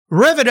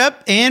Rev it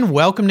up and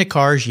welcome to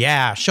Cars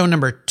Yeah, show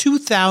number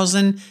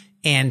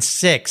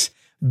 2006.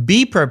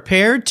 Be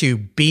prepared to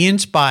be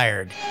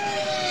inspired.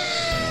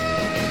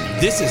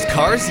 This is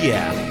Cars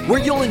Yeah,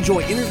 where you'll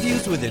enjoy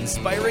interviews with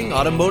inspiring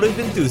automotive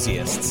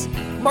enthusiasts.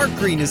 Mark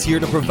Green is here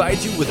to provide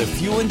you with a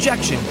fuel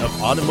injection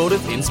of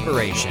automotive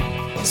inspiration.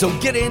 So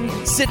get in,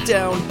 sit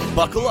down,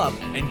 buckle up,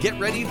 and get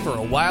ready for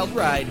a wild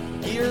ride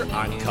here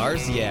on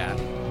Cars Yeah.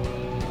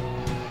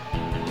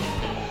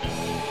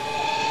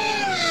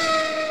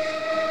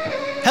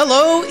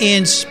 Hello,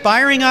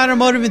 inspiring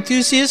automotive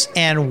enthusiasts,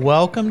 and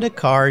welcome to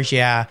Cars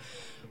Yeah.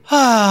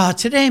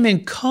 Today I'm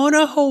in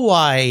Kona,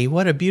 Hawaii.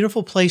 What a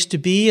beautiful place to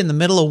be in the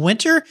middle of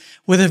winter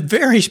with a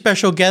very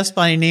special guest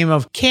by the name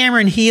of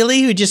Cameron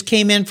Healy, who just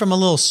came in from a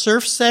little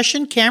surf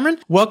session. Cameron,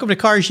 welcome to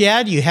Cars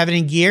Yeah. Do you have it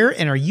in gear,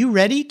 and are you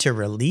ready to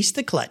release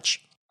the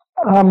clutch?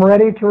 I'm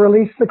ready to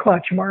release the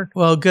clutch, Mark.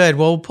 Well, good.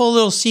 Well, we'll pull a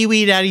little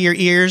seaweed out of your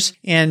ears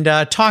and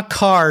talk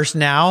cars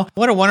now.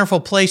 What a wonderful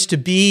place to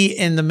be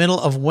in the middle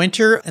of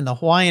winter in the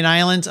Hawaiian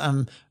Islands.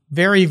 I'm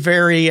very,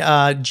 very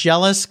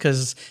jealous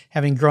because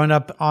having grown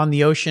up on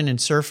the ocean and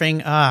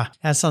surfing,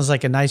 that sounds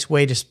like a nice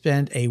way to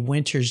spend a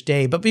winter's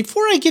day. But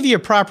before I give you a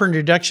proper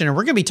introduction, and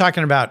we're going to be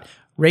talking about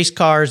race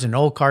cars and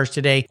old cars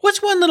today,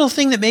 what's one little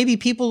thing that maybe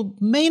people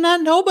may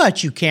not know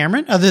about you,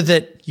 Cameron, other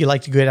than you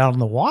like to get out on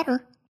the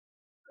water?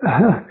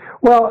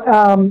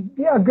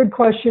 Yeah, good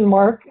question,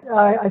 Mark.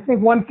 I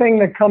think one thing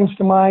that comes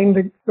to mind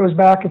that goes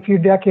back a few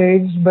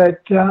decades,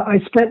 but I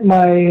spent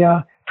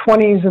my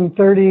 20s and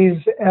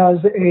 30s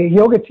as a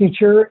yoga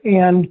teacher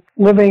and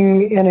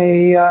living in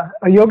a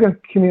yoga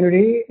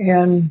community,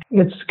 and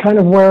it's kind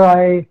of where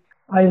I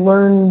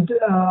learned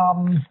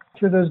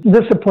through those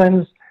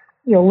disciplines,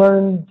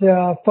 learned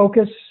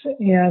focus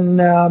and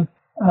how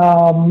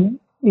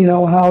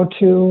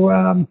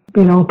to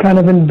kind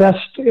of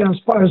invest as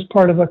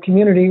part of a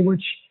community,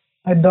 which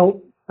I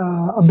built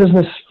a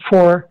business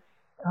for,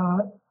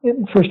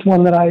 the first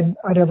one that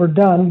I'd ever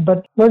done,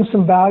 but learned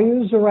some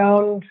values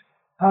around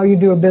how you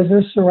do a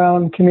business,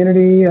 around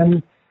community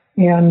and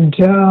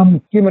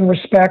human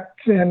respect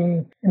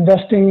and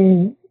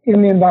investing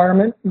in the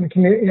environment and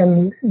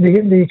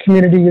the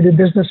community you do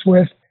business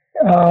with,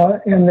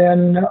 and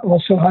then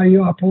also how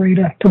you operate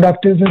a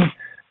productive and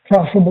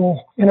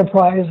profitable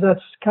enterprise.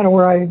 That's kind of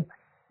where I,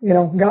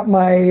 got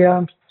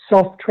my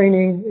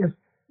self-training,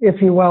 if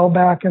you will,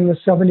 back in the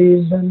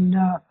 70s and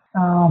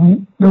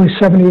early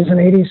 70s and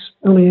 80s,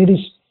 early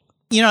 80s.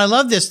 I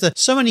love this.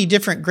 So many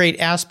different great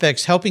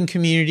aspects, helping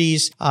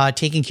communities,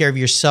 taking care of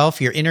yourself,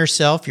 your inner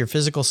self, your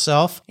physical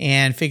self,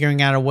 and figuring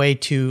out a way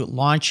to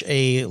launch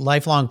a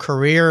lifelong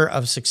career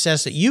of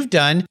success that you've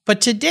done.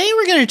 But today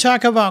we're going to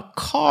talk about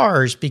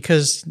cars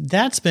because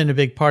that's been a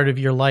big part of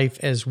your life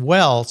as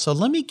well. So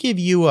let me give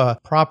you a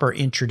proper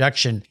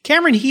introduction.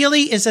 Cameron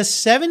Healy is a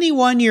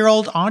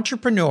 71-year-old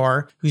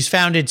entrepreneur who's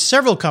founded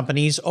several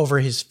companies over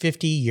his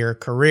 50-year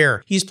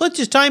career. He splits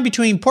his time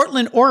between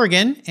Portland,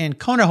 Oregon and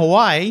Kona,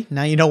 Hawaii.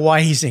 Now you know why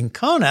he's in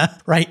Kona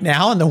right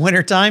now in the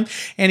wintertime.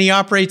 And he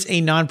operates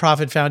a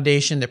nonprofit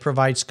foundation that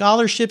provides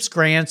scholarships,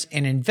 grants,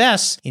 and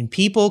invests in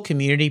people,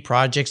 community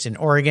projects in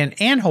Oregon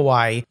and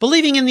Hawaii,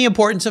 believing in the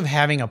importance of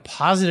having a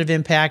positive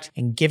impact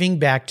and giving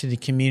back to the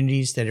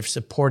communities that have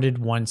supported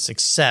one's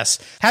success.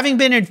 Having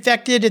been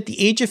infected at the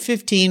age of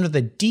 15 with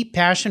a deep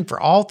passion for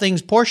all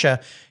things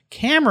Porsche,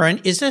 Cameron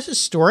is a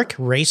historic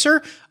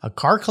racer, a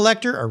car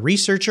collector, a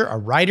researcher, a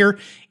writer,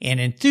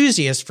 and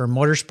enthusiast for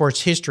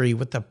motorsports history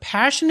with a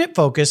passionate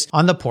focus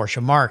on the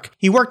Porsche marque.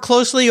 He worked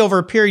closely over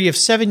a period of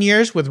 7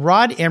 years with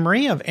Rod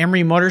Emery of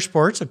Emery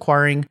Motorsports,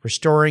 acquiring,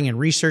 restoring, and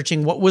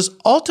researching what was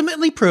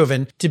ultimately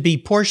proven to be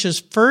Porsche's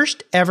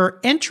first ever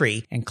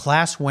entry and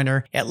class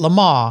winner at Le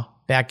Mans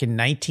back in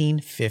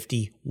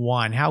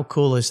 1951. How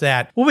cool is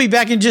that? We'll be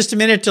back in just a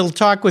minute to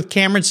talk with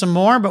Cameron some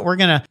more, but we're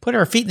going to put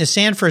our feet in the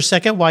sand for a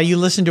second while you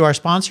listen to our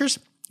sponsors,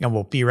 and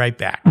we'll be right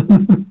back.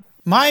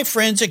 My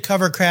friends at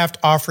Covercraft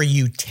offer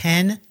you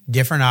 10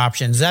 different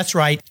options. That's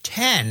right,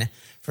 10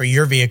 for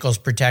your vehicle's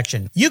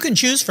protection. You can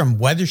choose from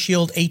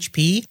WeatherShield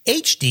HP,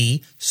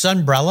 HD,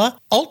 Sunbrella,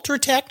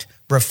 UltraTech,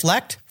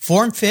 Reflect,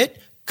 FormFit,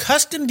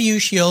 Custom View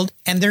Shield,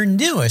 and their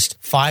newest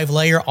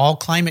 5-layer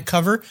all-climate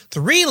cover,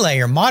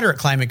 3-layer moderate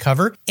climate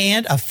cover,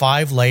 and a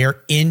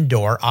 5-layer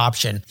indoor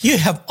option. You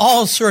have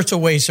all sorts of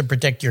ways to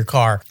protect your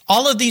car.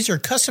 All of these are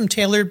custom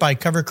tailored by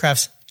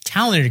Covercraft's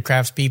talented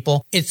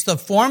craftspeople. It's the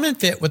form and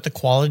fit with the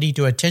quality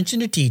to attention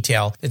to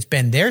detail that's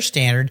been their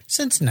standard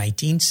since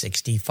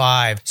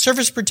 1965.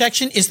 Surface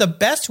protection is the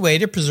best way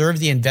to preserve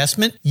the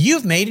investment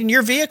you've made in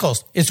your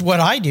vehicles. It's what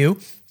I do.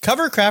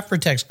 Covercraft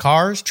protects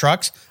cars,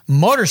 trucks,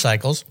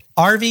 motorcycles,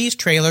 RVs,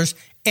 trailers,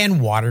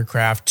 and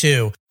watercraft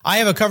too. I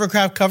have a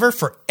Covercraft cover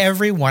for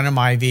every one of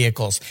my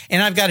vehicles,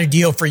 and I've got a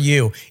deal for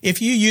you.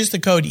 If you use the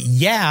code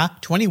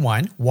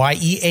YEAH21,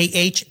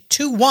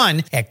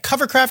 YEAH21 at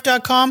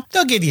covercraft.com,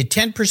 they'll give you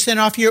 10%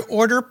 off your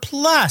order,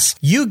 plus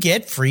you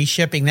get free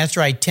shipping. That's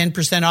right,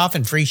 10% off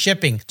and free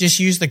shipping. Just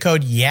use the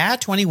code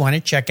YEAH21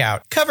 at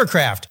checkout.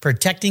 Covercraft,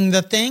 protecting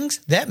the things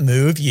that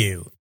move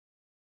you.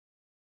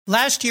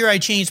 Last year, I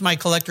changed my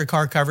collector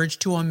car coverage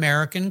to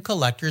American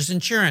Collectors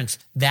Insurance.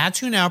 That's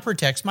who now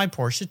protects my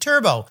Porsche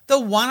Turbo,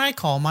 the one I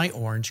call my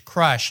Orange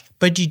Crush.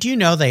 But did you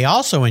know they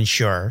also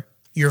insure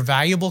your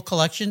valuable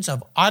collections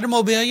of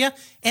automobilia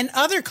and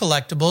other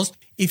collectibles?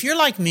 If you're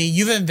like me,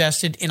 you've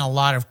invested in a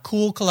lot of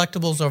cool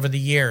collectibles over the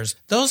years.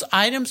 Those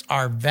items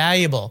are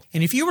valuable,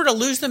 and if you were to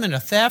lose them in a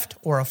theft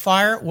or a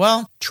fire,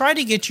 well, try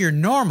to get your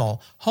normal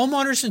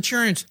homeowner's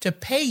insurance to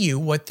pay you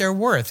what they're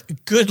worth.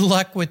 Good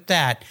luck with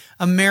that.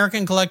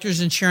 American Collectors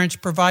Insurance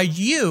provides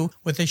you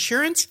with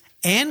assurance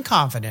and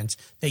confidence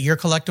that your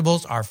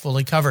collectibles are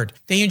fully covered.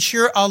 They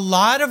insure a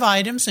lot of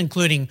items,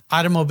 including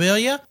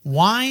automobilia,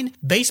 wine,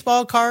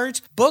 baseball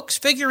cards, books,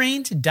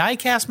 figurines,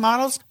 die-cast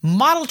models,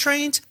 model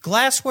trains,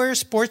 glassware,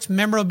 sports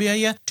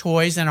memorabilia,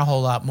 toys, and a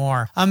whole lot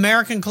more.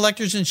 American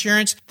Collectors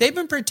Insurance, they've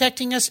been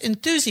protecting us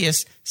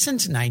enthusiasts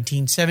since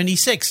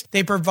 1976.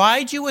 They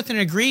provide you with an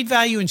agreed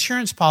value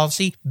insurance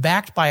policy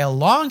backed by a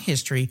long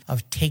history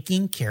of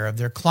taking care of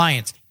their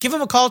clients. Give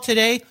them a call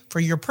today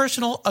for your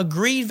personal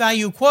agreed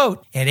value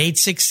quote at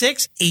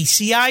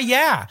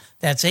 866-ACI-YEAH.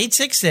 That's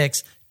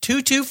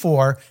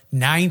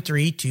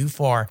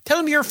 866-224-9324. Tell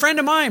them you're a friend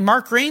of mine,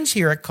 Mark Rains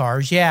here at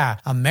Cars Yeah,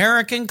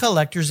 American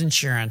Collectors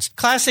Insurance.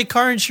 Classic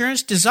car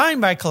insurance designed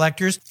by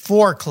collectors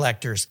for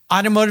collectors.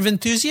 Automotive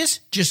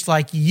enthusiasts just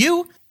like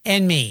you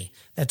and me.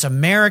 That's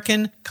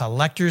American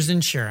Collectors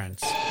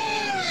Insurance.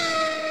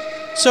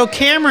 So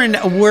Cameron,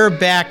 we're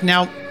back.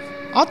 Now,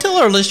 I'll tell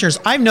our listeners,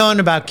 I've known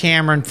about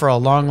Cameron for a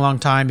long, long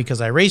time because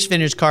I race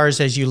vintage cars,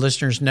 as you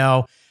listeners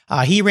know.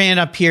 He ran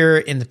up here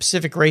in the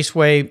Pacific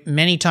Raceway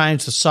many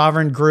times, the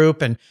Sovereign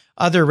Group and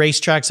other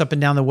racetracks up and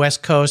down the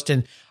West Coast.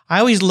 And I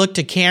always looked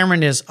to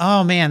Cameron as,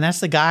 oh man, that's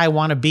the guy I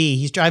want to be.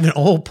 He's driving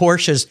old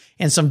Porsches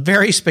and some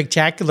very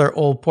spectacular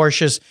old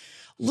Porsches.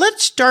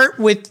 Let's start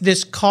with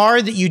this car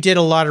that you did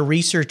a lot of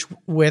research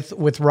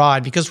with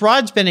Rod, because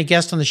Rod's been a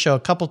guest on the show a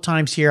couple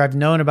times here. I've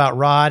known about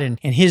Rod and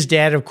his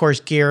dad, of course,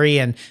 Gary,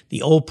 and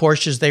the old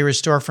Porsches they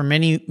restore for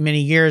many,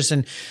 many years.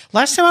 And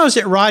last time I was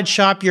at Rod's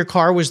shop, your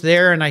car was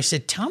there, and I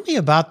said, tell me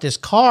about this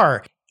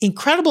car.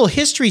 Incredible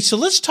history. So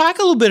let's talk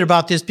a little bit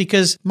about this,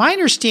 because my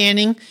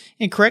understanding,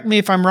 and correct me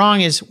if I'm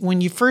wrong, is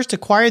when you first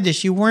acquired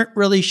this, you weren't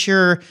really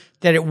sure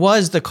that it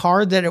was the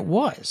car that it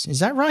was. Is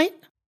that right?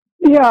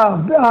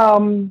 Yeah.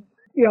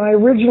 I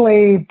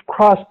originally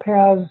crossed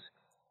paths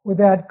with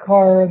that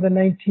car, the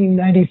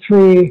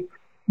 1993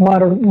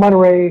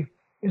 Monterey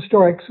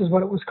Historics is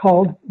what it was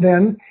called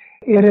then.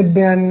 It had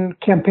been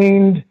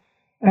campaigned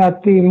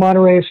at the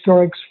Monterey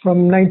Historics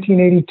from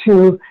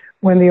 1982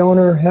 when the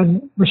owner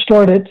had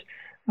restored it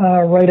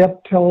right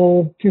up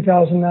till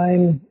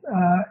 2009,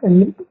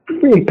 and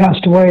he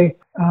passed away,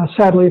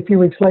 sadly, a few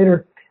weeks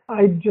later.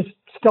 I just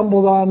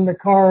stumbled on the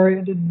car.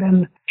 It had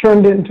been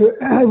turned into,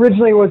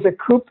 originally was a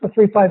coupe, a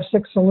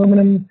 356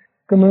 aluminum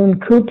Gamoon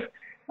coupe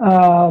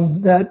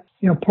that,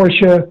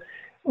 Porsche,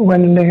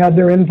 when they had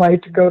their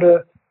invite to go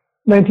to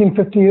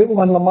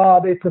 1951 Le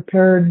Mans, they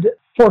prepared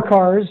 4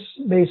 cars,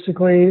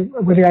 basically,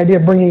 with the idea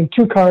of bringing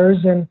 2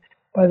 cars. And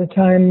by the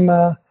time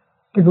the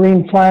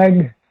green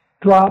flag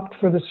dropped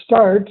for the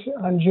start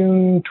on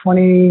June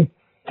 23rd,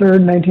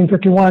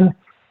 1951,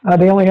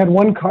 they only had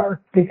 1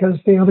 car because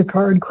the other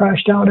car had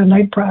crashed out in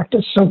night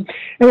practice. So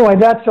anyway,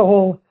 that's a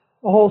whole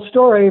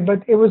story,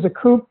 but it was a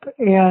coupe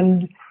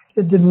and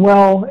it did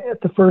well at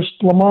the first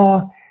Le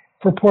Mans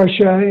for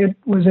Porsche. It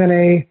was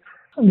in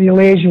the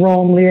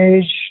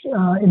Liège-Rome-Liège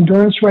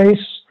endurance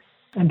race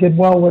and did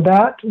well with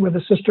that, with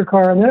a sister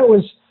car. And then it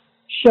was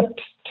shipped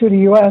to the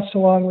U.S.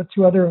 along with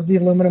 2 other of the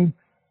aluminum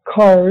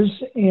cars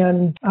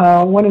and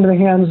went into the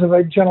hands of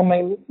a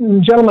gentleman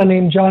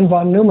named John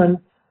von Neumann,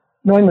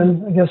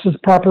 I guess is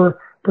proper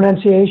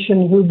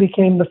pronunciation, who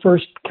became the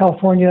first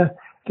California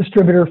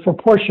distributor for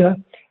Porsche.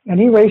 And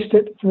he raced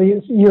it for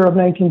the year of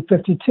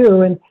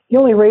 1952. And he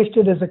only raced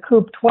it as a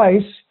coupe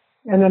twice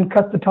and then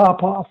cut the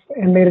top off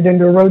and made it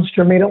into a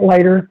roadster, made it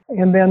lighter.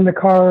 And then the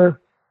car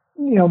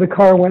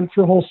went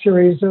through a whole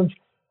series of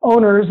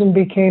owners and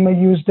became a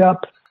used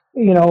up,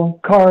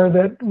 car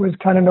that was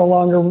kind of no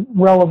longer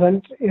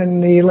relevant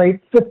in the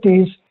late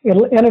 50s. It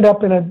ended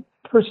up in a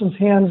person's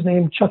hands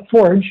named Chuck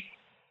Forge.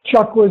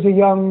 Chuck was a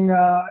young,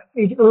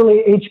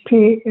 early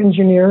HP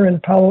engineer in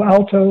Palo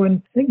Alto,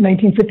 and I think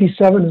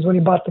 1957 is when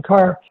he bought the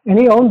car. And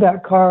he owned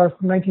that car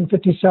from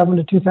 1957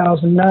 to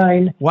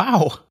 2009.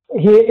 Wow.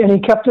 He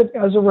kept it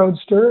as a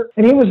roadster.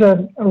 And he was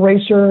a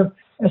racer,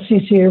 a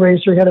CCA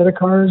racer. He had other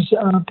cars,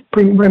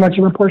 very much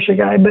of a Porsche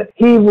guy. But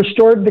he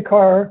restored the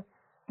car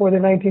for the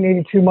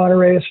 1982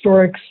 Monterey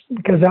Historics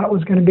because that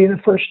was going to be the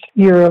first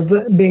year of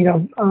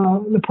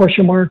the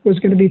Porsche mark was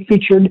going to be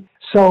featured.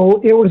 So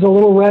it was a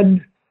little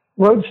red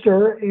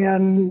roadster,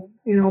 and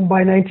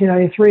by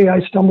 1993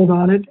 I stumbled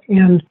on it,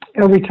 and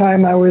every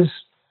time I was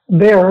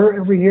there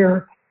every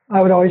year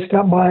I would always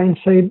stop by and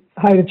say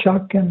hi to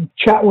Chuck and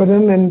chat with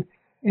him. And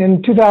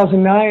in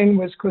 2009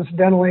 was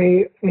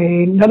coincidentally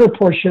another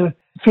Porsche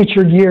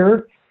featured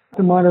year,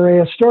 the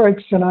Monterey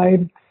Historics, and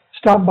I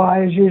stopped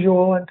by as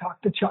usual and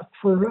talked to Chuck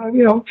for,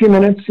 a few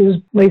minutes. He was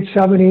late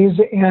 70s,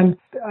 and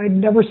I'd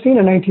never seen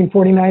a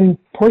 1949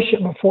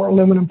 Porsche before,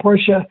 aluminum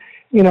Porsche,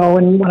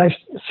 and when I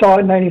saw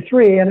it in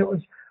 93, and I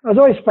was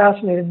always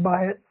fascinated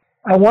by it.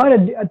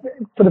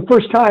 For the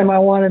first time, I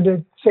wanted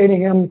to say to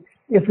him,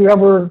 if you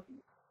ever,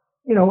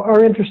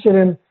 are interested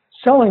in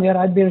selling it,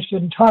 I'd be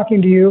interested in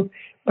talking to you.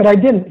 But I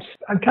didn't.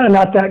 I'm kind of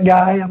not that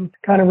guy. I'm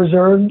kind of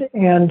reserved,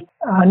 and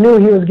I knew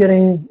he was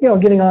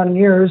getting on in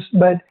years,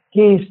 but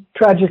he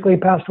tragically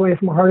passed away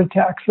from a heart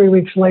attack 3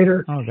 weeks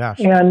later. Oh,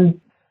 gosh.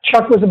 And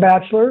Chuck was a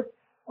bachelor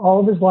all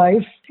of his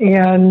life,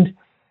 and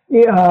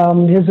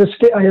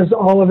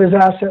all of his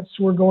assets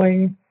were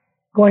going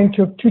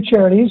to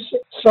charities.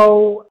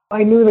 So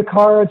I knew the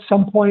car at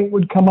some point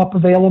would come up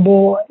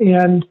available,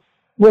 and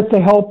with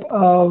the help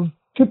of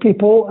two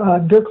people,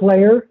 Dirk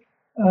Layer,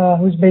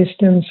 who's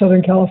based in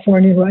Southern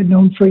California, who I'd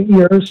known for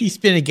years. He's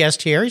been a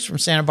guest here. He's from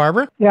Santa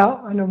Barbara. Yeah,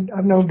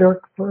 I've known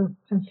Dirk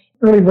since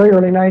very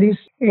early 90s,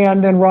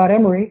 and then Rod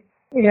Emery.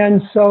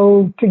 And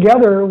so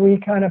together we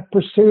kind of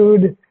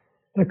pursued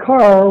the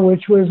car,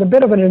 which was a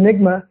bit of an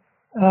enigma.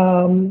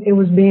 It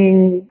was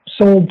being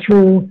sold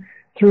through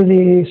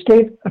the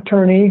state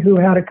attorney, who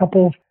had a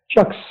couple of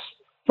Chuck's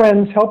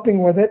friends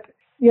helping with it.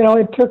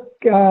 It took,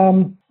 it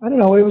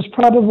was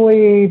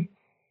probably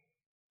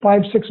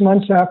 5-6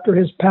 months after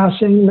his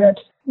passing that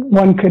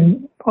one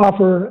could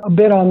offer a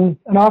bid on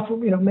an offer,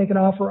 make an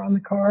offer on the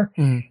car.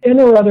 And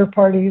there were other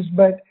parties,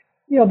 but,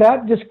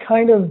 that just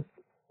kind of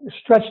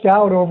stretched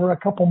out over a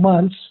couple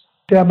months.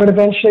 But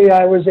eventually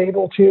I was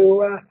able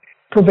to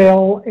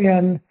prevail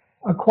and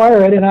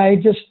acquire it. And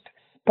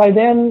by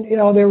then,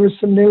 there was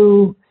some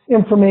new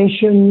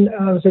information.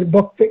 There was a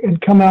book that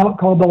had come out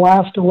called The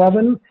Last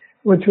 11,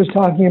 which was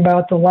talking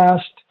about the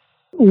last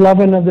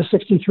 11 of the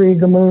 63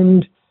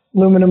 Gmünd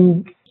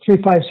aluminum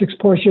 356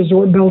 Porsches that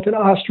were built in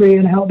Austria,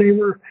 and how they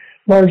were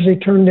largely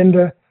turned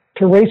into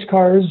race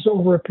cars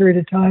over a period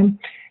of time.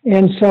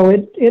 And so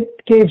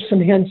it gave some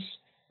hints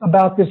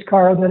about this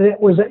car, that it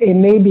was a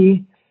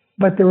maybe,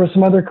 but there were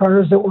some other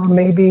cars that were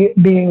maybe,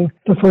 being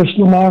the first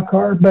Le Mans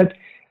car. But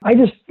I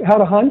just had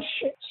a hunch.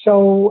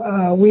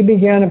 So we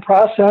began a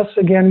process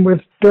again with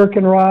Dirk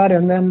and Rod,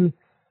 and then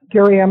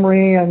Gary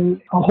Emery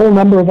and a whole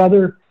number of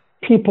other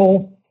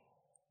people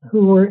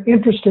who were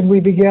interested.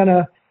 We began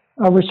a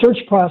research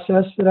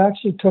process that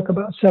actually took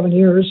about 7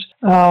 years,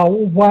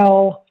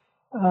 while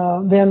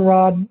then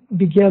Rod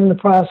began the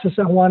process.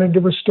 I wanted to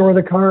restore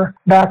the car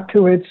back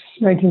to its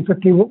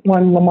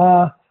 1951 Le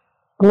Mans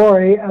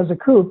glory as a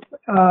coupe.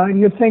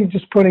 You'd think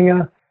just putting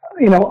a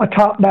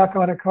top back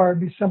on a car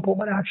would be simple,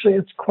 but actually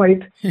it's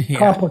quite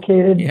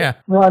complicated. Yeah.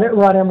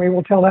 Rod Emery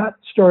will tell that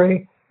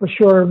story for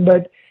sure,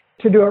 but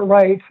to do it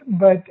right.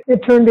 But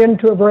it turned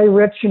into a very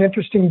rich and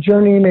interesting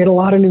journey, made a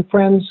lot of new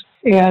friends,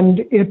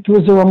 and it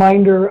was a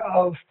reminder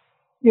of,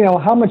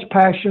 how much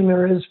passion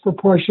there is for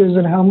Porsches,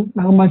 and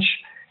how much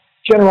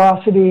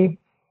generosity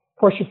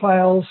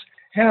Porschephiles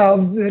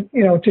have,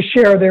 to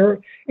share their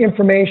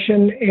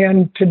information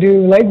and to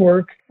do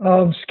legwork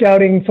of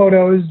scouting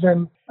photos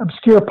and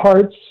obscure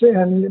parts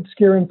and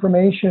obscure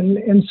information.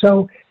 And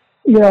so,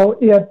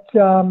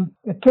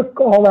 it took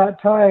all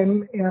that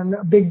time and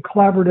a big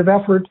collaborative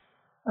effort.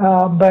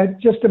 But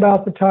just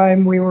about the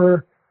time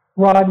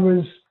Rod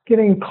was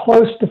getting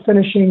close to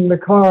finishing the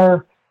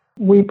car,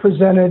 we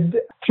presented,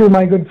 through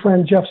my good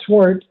friend Jeff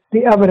Swart,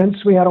 the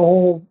evidence. We had a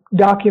whole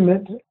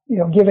document,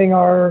 giving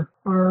our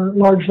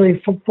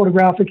largely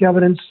photographic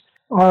evidence,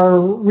 our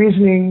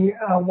reasoning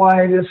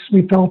why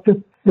we felt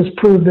that this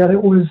proved that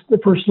it was the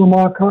first Le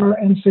Mans car.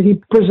 And so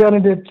he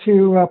presented it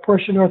to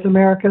Porsche North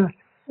America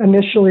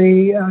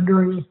initially at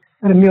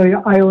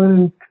Amelia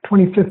Island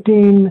in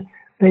 2015.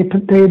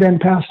 They then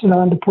passed it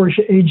on to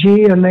Porsche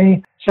AG, and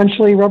they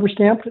essentially rubber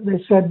stamped it.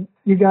 They said,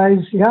 you guys,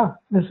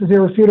 this is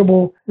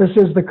irrefutable. This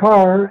is the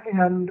car,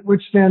 and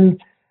which then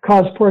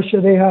caused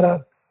Porsche. They had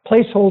a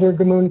placeholder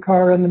Gmünd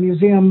car in the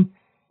museum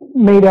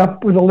made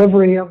up with a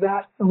livery of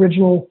that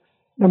original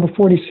number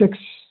 46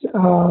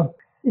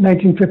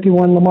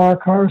 1951 Le Mans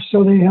car.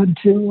 So they had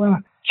to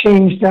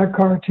change that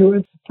car to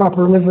its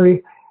proper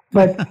livery.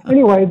 But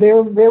anyway, they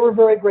were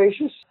very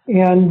gracious,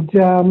 and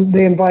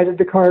they invited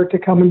the car to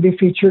come and be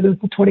featured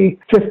at the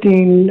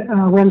 2015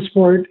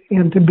 Rennsport,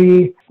 and to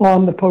be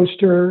on the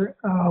poster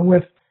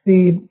with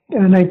the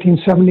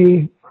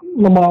 1970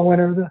 Le Mans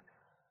winner, the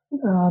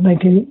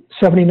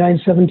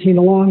 1979-17,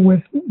 along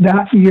with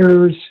that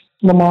year's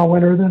Le Mans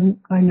winner, the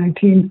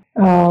 919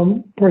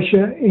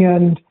 Porsche.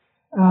 And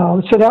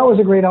so that was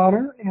a great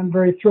honor and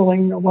very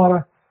thrilling, a lot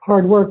of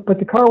hard work, but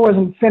the car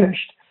wasn't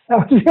finished.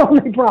 That was the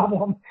only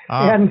problem.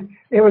 And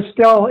it was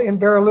still in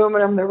bare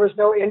aluminum. There was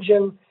no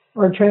engine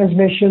or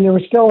transmission. There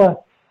was still a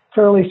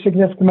fairly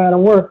significant amount of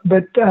work.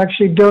 But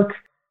actually, Dirk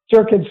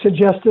had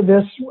suggested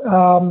this,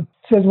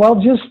 said, well,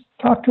 just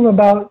talk to him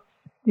about,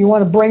 you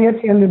want to bring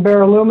it into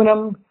bare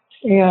aluminum,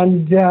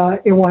 and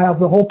it will have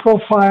the whole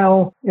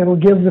profile. It'll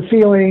give the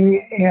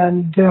feeling.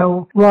 And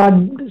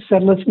Rod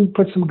said, let's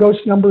put some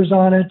ghost numbers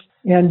on it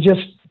and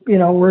just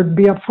would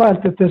be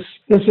upfront that this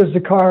is the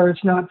car,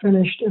 it's not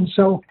finished. And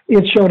so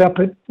it showed up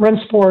at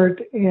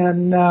Rennsport,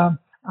 and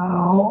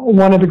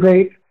one of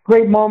the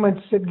great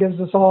moments that gives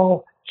us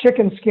all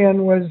chicken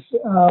skin was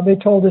they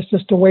told us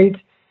just to wait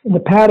in the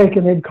paddock,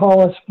 and they'd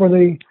call us for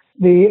it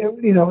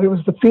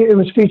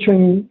was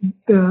featuring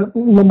the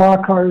Le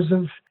Mans cars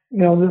of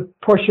the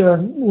Porsche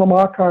Le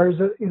Mans cars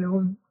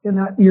in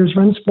that year's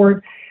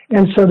Rennsport.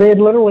 And so they had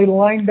literally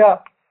lined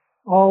up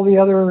all the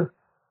other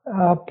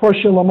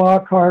Porsche Le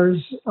Mans cars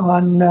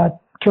on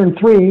turn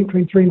 3,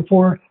 between 3 and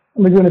 4,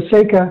 Laguna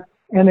Seca,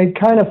 and they'd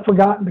kind of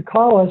forgotten to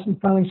call us,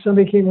 and finally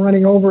somebody came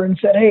running over and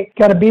said, "Hey,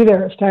 got to be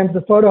there. It's time for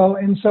the photo."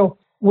 And so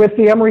with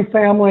the Emery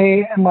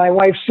family and my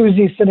wife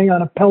Susie sitting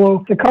on a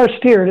pillow, the car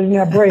steered, didn't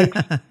have brakes.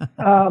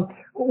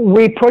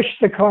 We pushed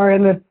the car,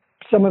 and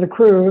some of the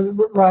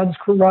crew,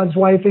 Rod's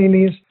wife,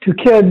 Amy's 2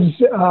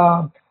 kids,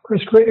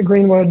 Chris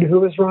Greenwood,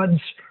 who was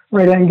Rod's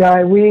right-hand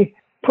guy, we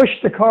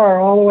pushed the car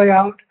all the way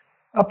out,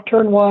 up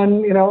turn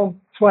 1,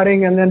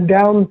 sweating, and then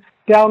down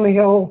the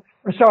hill,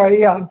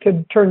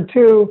 to turn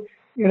 2,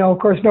 of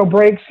course, no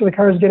brakes, so the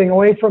car's getting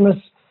away from us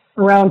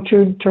around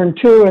turn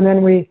 2, and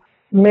then we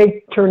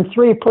make turn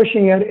 3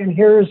 pushing it, and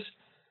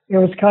it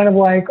was kind of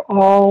like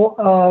all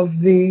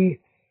the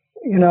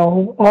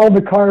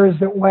cars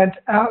that went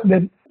out,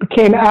 that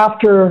came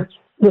after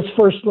this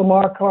first Le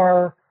Mans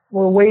car,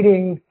 were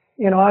waiting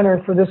in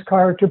honor for this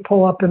car to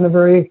pull up in the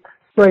very,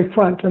 very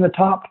front, in the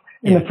top,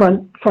 in the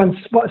front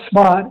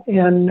spot.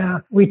 And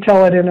we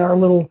tell it in our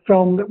little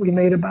film that we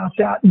made about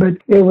that. But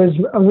it was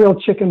a real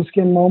chicken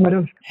skin moment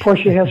of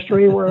Porsche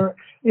history where,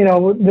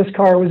 this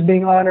car was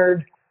being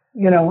honored,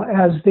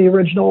 as the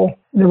original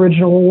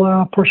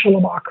Porsche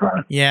Le Mans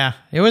car. Yeah,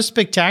 it was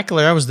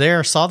spectacular. I was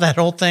there, saw that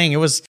whole thing. It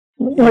was...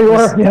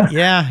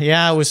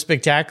 Yeah, it was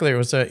spectacular.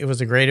 It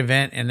was a great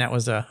event, and that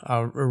was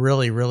a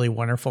really, really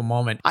wonderful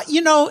moment.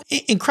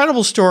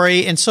 Incredible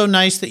story, and so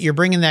nice that you're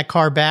bringing that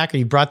car back, or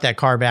you brought that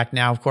car back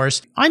now, of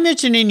course. I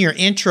mentioned in your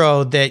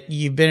intro that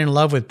you've been in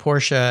love with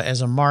Porsche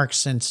as a marque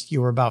since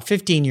you were about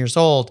 15 years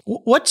old.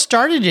 What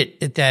started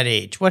it at that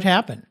age? What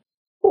happened?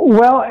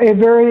 Well, a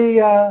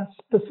very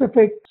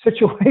specific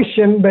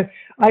situation, but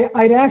I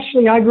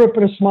grew up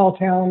in a small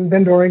town,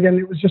 Bend, Oregon.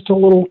 It was just a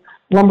little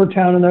lumber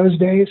town in those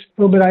days,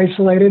 a little bit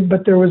isolated,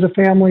 but there was a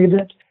family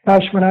that,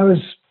 when I was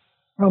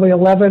probably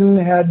 11,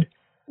 had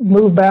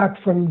moved back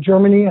from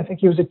Germany. I think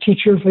he was a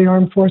teacher for the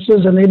armed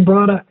forces, and they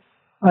brought a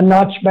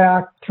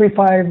notchback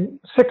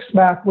 356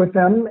 back with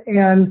them,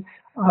 and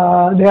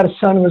they had a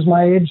son who was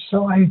my age,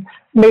 so I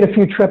made a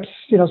few trips,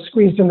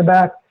 squeezed in the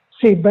back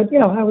seat, but,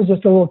 I was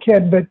just a little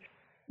kid. But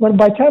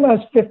by the time I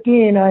was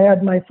 15, I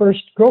had my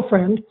first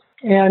girlfriend,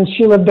 and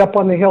she lived up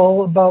on the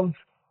hill above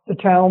the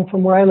town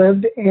from where I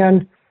lived,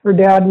 and her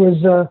dad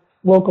was a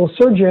local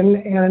surgeon,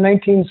 and in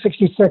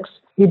 1966,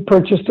 he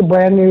purchased a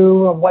brand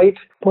new white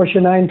Porsche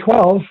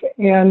 912.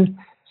 And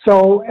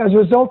so as a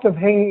result of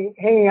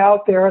hanging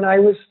out there, and I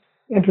was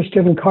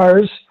interested in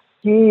cars,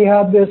 he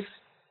had this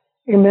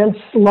immense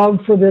love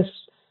for this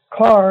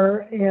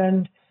car,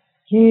 and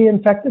he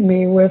infected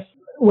me with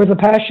a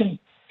passion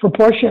for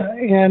Porsche.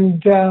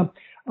 And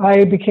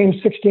I became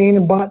 16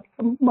 and bought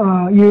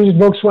used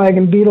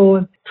Volkswagen Beetle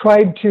and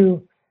tried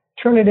to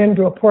turn it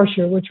into a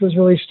Porsche, which was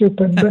really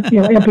stupid, but,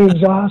 empty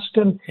exhaust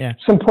and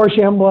some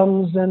Porsche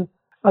emblems and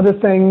other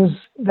things.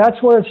 That's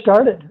where it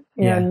started.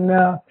 And,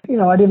 I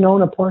didn't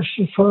own a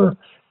Porsche for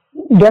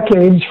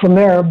decades from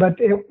there, but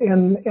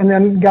and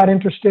then got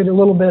interested a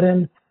little bit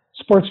in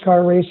sports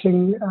car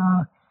racing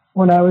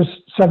when I was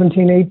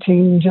 17,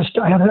 18.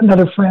 I had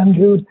another friend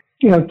who,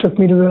 took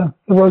me to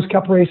the Rose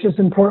Cup races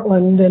in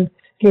Portland and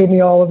gave me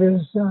all of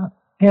his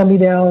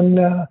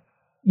hand-me-down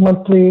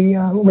monthly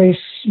race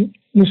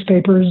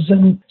newspapers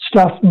and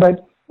stuff.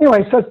 But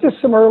anyway, so it's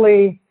just some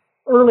early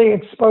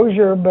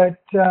exposure, but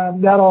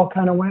that all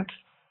kind of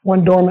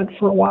went dormant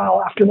for a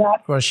while after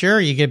that. Well, sure,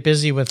 you get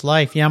busy with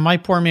life. Yeah, my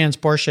poor man's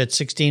Porsche at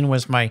 16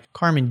 was my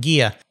Carmen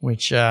Ghia,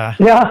 which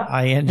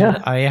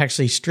I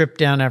actually stripped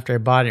down after I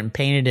bought it and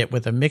painted it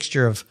with a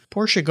mixture of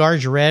Porsche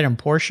Garage Red and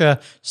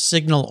Porsche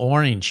Signal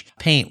Orange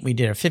paint. We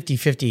did a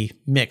 50-50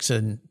 mix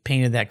and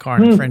painted that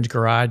car in a friend's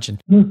garage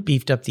and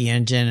beefed up the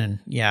engine. And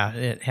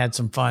it had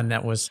some fun.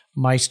 That was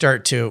my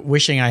start to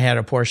wishing I had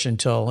a Porsche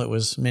until it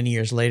was many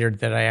years later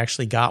that I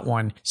actually got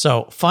one.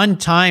 So fun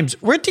times.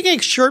 We're taking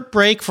a short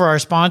break for our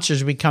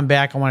sponsors. When we come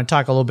back, I want to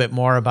talk a little bit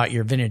more about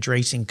your vintage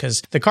racing,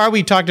 because the car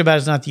we talked about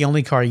is not the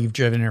only car you've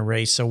driven in a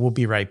race. So we'll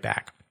be right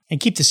back. And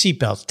keep the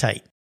seatbelts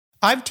tight.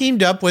 I've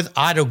teamed up with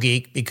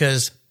AutoGeek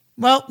because,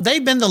 well,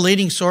 they've been the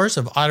leading source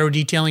of auto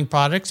detailing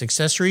products,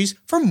 accessories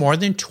for more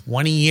than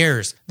 20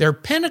 years. Their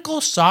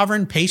Pinnacle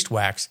Sovereign Paste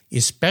Wax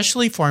is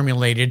specially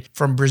formulated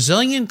from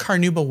Brazilian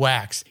carnauba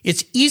wax.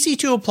 It's easy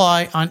to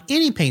apply on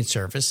any paint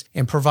surface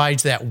and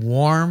provides that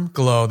warm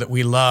glow that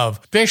we love,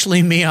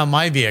 especially me on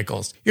my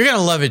vehicles. You're going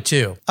to love it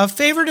too. A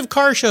favorite of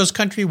car shows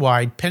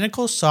countrywide,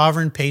 Pinnacle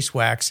Sovereign Paste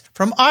Wax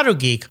from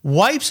AutoGeek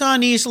wipes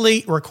on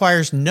easily,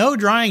 requires no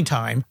drying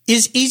time,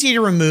 is easy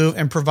to remove,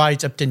 and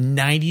provides up to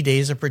 90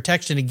 days of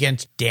protection against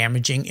against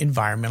damaging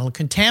environmental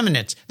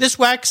contaminants. This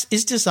wax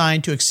is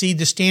designed to exceed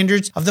the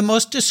standards of the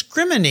most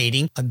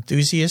discriminating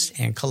enthusiasts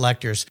and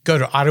collectors. Go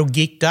to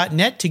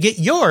autogeek.net to get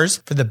yours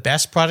for the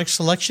best product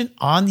selection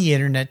on the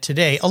internet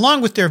today,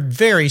 along with their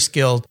very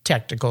skilled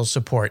technical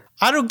support.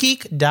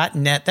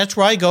 Autogeek.net. That's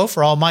where I go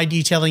for all my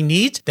detailing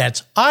needs.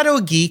 That's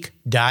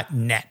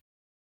autogeek.net.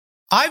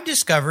 I've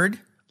discovered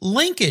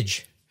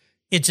Linkage.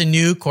 It's a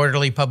new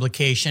quarterly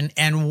publication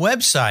and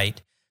website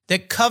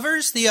that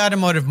covers the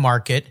automotive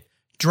market,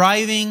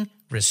 driving,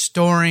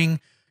 restoring,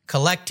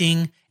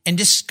 collecting, and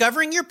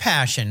discovering your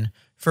passion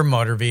for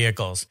motor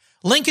vehicles.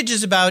 Linkage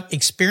is about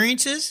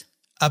experiences,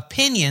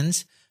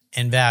 opinions,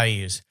 and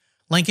values.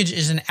 Linkage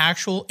is an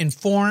actual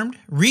informed,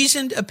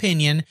 reasoned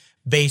opinion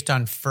based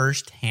on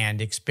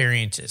first-hand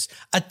experiences.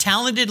 A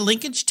talented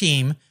Linkage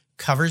team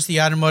covers the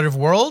automotive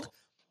world,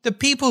 the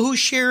people who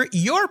share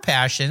your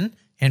passion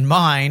and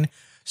mine,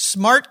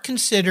 smart,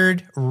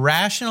 considered,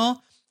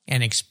 rational,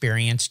 and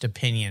experienced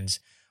opinions,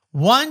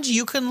 ones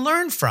you can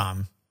learn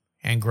from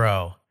and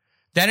grow.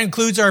 That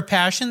includes our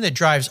passion that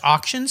drives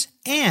auctions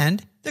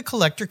and the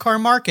collector car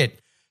market.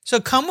 So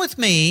come with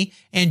me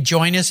and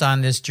join us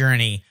on this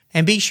journey.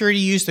 And be sure to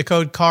use the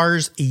code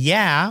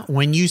CARSYEAH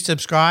when you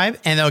subscribe,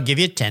 and they'll give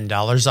you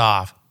 $10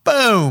 off.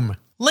 Boom!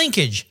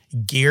 Linkage,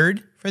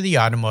 geared for the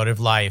automotive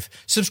life.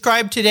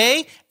 Subscribe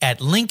today at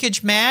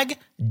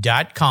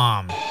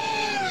linkagemag.com.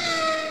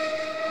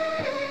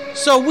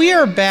 So we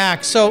are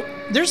back. So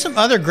there's some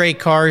other great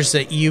cars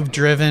that you've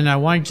driven. I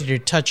wanted you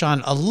to touch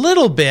on a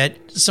little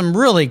bit. Some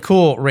really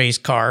cool race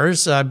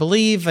cars. I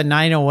believe a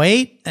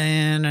 908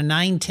 and a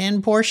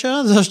 910 Porsche.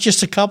 Are those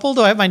just a couple?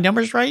 Do I have my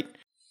numbers right?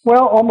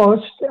 Well,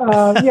 almost.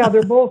 Yeah,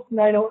 they're both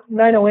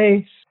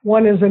 908s.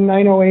 One is a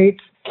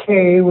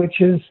 908K,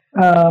 which is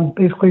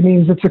basically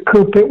means it's a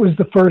coupe. It was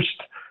the first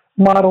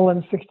model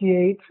in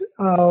 '68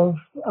 of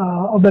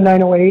the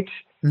 908,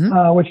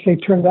 which they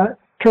turned that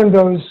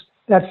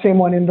same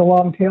one into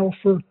Longtail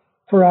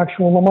for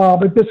actual Le Mans.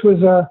 But this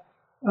was a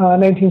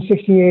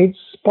 1968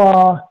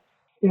 Spa,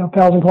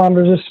 1,000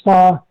 kilometers of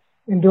Spa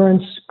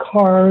endurance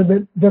car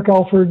that Vic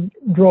Elford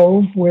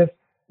drove with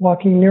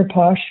Joaquin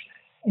Nierpasch.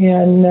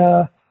 And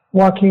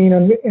Joaquin,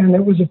 and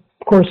it was, of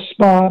course,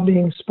 Spa,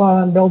 being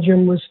Spa in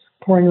Belgium, was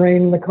pouring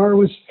rain, and the car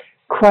was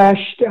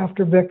crashed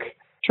after Vic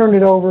turned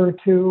it over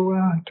to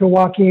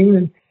Joaquin,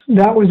 and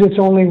that was its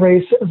only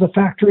race as a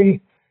factory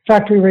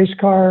race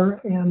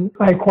car, and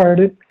I acquired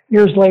it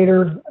years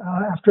later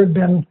after it had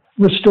been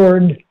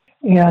restored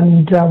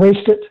and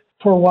raced it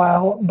for a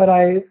while. But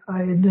I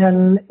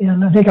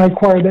think I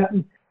acquired that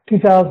in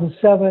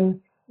 2007.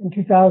 In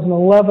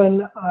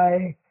 2011,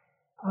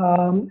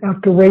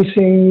 after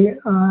racing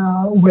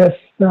with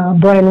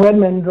Brian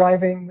Redmond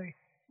driving the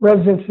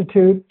Revs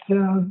Institute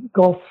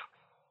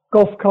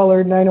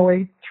Gulf-colored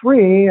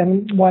 908-3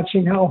 and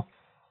watching how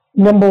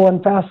nimble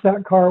and fast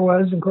that car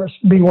was, of course,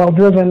 being well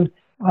driven,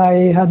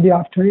 I had the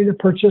opportunity to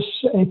purchase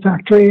a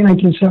factory,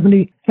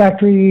 1970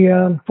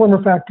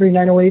 former factory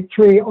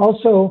 908-3,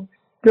 also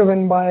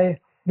driven by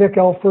Vic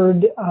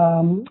Elford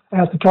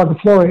at the Targa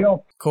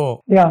Florio.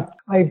 Cool. Yeah,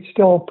 I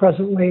still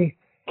presently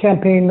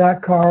campaign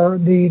that car.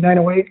 The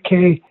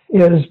 908K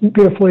is in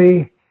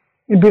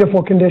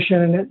beautiful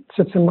condition, and it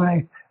sits in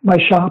my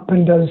shop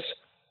and does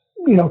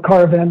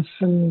car events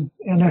and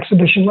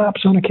exhibition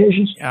laps on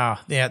occasions. Oh,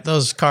 yeah,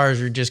 those cars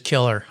are just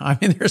killer. I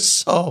mean, they're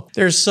so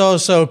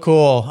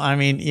cool. I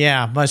mean,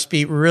 yeah, must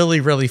be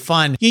really, really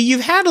fun. You've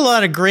had a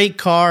lot of great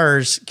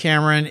cars,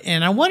 Cameron,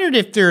 and I wondered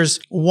if there's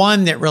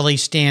one that really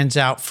stands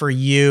out for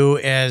you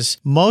as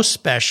most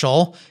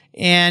special.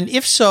 And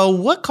if so,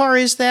 what car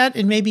is that?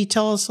 And maybe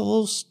tell us a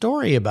little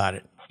story about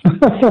it.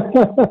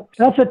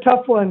 That's a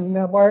tough one,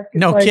 Mark.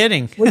 No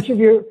kidding. Which of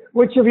your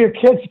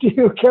kids do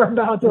you care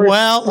about, or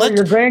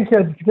your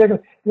grandkids?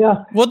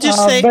 Yeah. We'll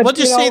just say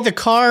the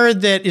car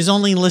that is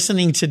only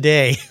listening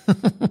today.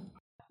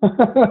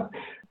 Of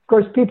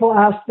course, people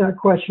ask that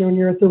question when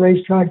you're at the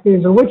racetrack.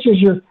 They say, "Which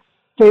is your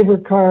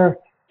favorite car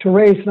to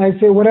race?" And I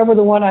say, "Whatever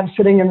the one I'm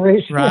sitting and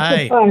racing at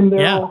the time."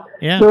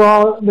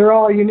 They're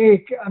all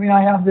unique. I mean,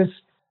 I have this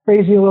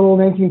crazy little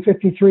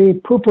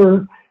 1953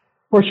 Pooper,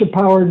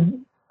 Porsche-powered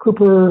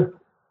Cooper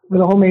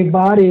with a homemade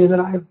body that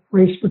I've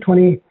raced for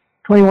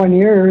 21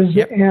 years.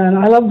 Yep. And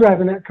I love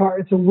driving that car.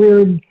 It's a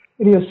weird,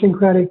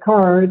 idiosyncratic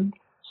car. It's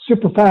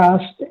super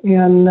fast.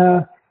 And,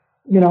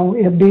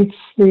 it beats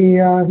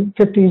the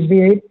 50s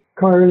V8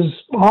 cars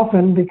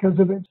often because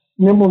of its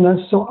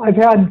nimbleness. So I've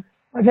had,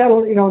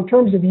 in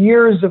terms of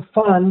years of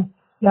fun,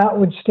 that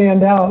would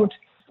stand out.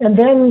 And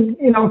then,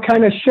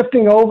 kind of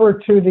shifting over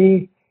to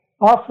the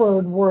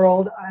off-road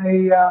world,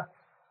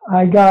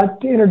 I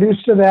got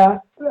introduced to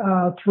that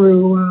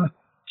through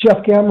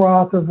Jeff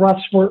Gamroth of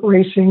Rothsport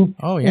Racing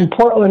in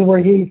Portland, where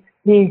he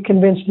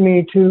convinced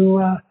me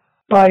to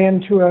buy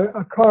into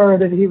a car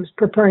that he was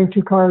preparing,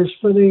 two cars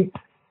for the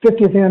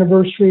 50th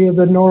anniversary of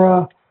the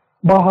Nora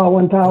Baja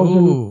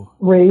 1000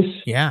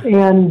 race. Yeah.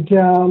 And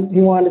he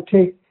wanted to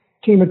take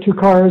a team of two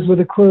cars with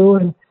a crew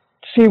and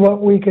see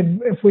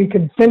if we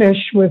could finish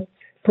with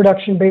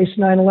production-based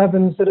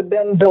 911s that had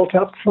been built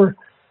up for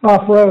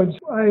off roads.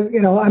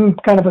 I'm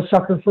kind of a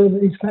sucker for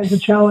these kinds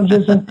of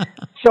challenges, and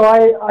so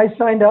I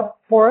signed up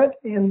for it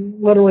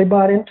and literally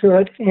bought into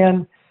it.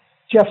 And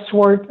Jeff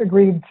Swart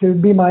agreed to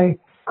be my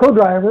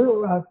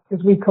co-driver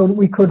because we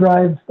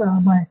co-drive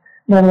my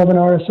 911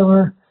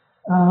 RSR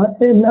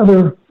and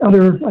other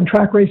on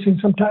track racing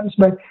sometimes.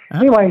 But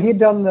anyway, he'd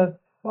done the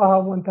Baja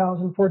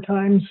 1000 4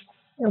 times,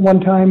 and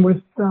one time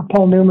with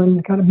Paul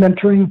Newman, kind of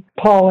mentoring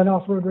Paul in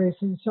off-road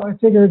racing. So I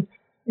figured,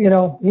 he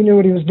knew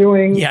what he was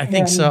doing. Yeah, I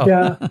think so.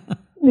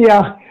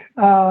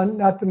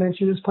 Not to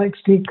mention his Pikes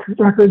Peak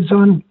records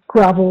on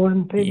gravel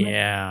and pavement.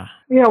 Yeah.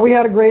 We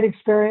had a great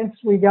experience.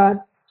 We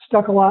got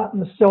stuck a lot in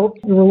the silt.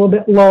 We were a little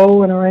bit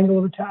low, and our angle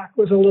of attack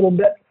was a little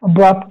bit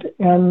abrupt.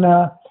 And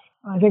I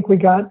think we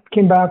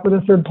came back with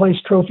a third place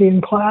trophy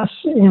in class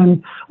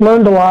and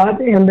learned a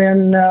lot. And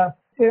then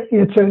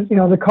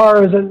the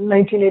car is a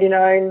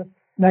 1989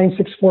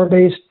 964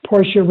 based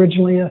Porsche,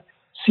 originally a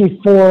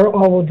C4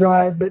 all-wheel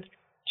drive, but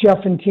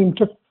Jeff and team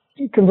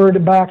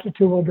converted back to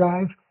two-wheel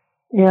drive.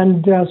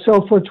 And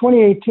so for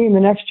 2018, the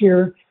next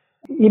year,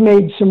 he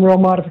made some real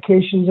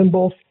modifications in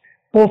both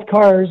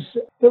cars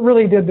that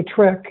really did the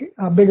trick.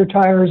 Bigger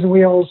tires and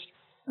wheels,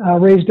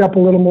 raised up a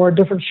little more,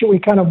 different. We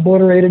kind of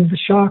obliterated the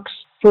shocks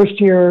first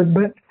year,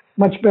 but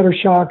much better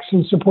shocks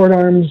and support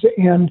arms,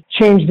 and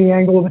changed the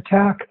angle of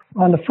attack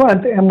on the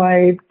front. And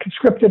I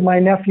conscripted my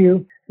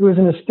nephew, who was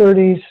in his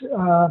 30s,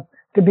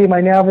 to be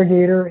my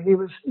navigator. He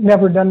was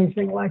never done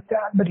anything like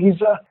that, but he's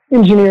an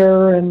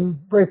engineer and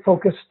very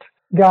focused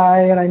guy,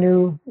 and I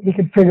knew he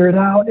could figure it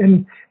out.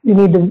 And you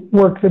need to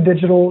work the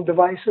digital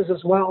devices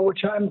as well,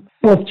 which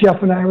both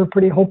Jeff and I were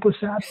pretty hopeless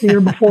at the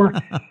year before.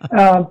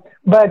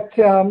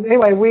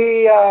 Anyway,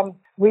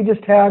 we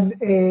just had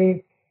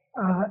a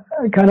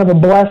kind of a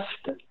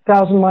blessed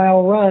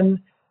 1,000-mile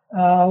run.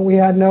 We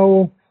had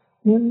no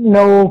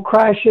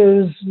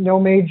crashes, no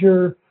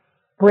major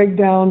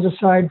breakdowns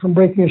aside from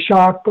breaking a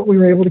shock, but we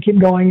were able to keep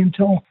going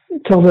until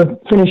the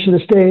finish of the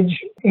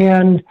stage.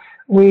 And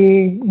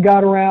we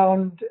got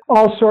around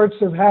all sorts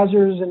of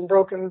hazards and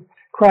broken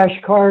crash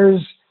cars.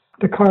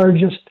 The car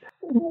just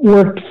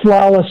worked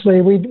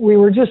flawlessly. We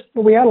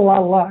had a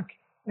lot of luck.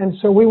 And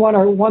so we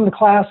won the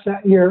class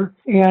that year.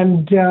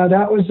 And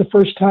that was the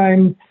first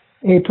time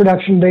a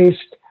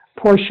production-based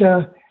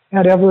Porsche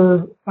had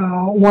ever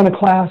won a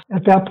class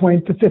at that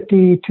point, the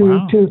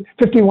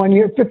 51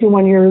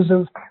 years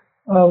of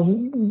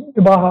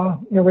Baja,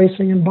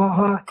 racing in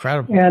Baja.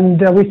 Incredible. And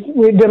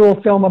we did a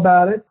little film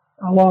about it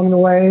along the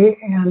way.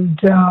 And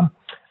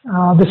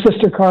the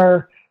sister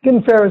car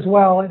didn't fare as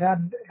well. It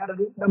had a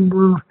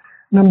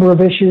number of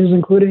issues,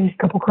 including a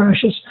couple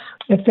crashes.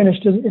 It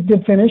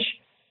did finish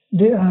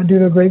due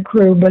to a great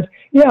crew. But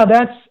yeah,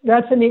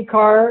 that's a neat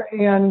car.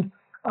 And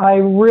I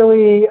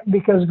really,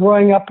 because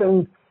growing up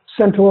in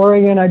Central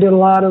Oregon, I did a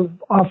lot of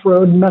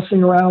off-road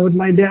messing around with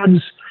my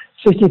dad's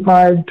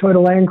 65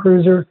 Toyota Land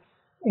Cruiser.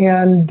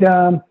 And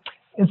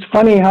it's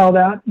funny how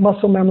that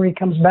muscle memory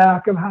comes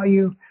back of how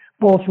you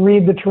both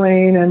read the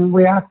terrain and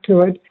react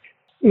to it.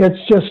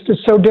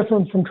 It's so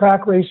different from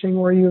track racing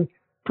where you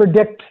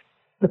predict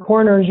the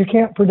corners. You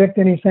can't predict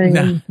anything.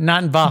 No,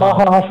 not in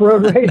Baja.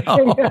 Off-road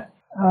racing. No.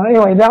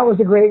 Anyway, that was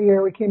a great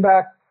year. We came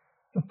back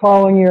the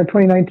following year,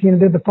 2019, and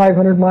did the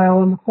 500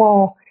 mile in the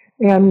fall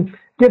and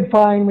did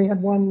fine. We had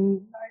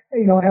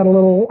I had a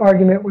little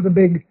argument with a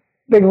big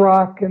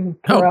rock and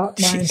tore out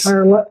my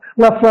entire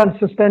left front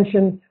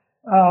suspension,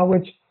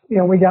 which,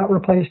 we got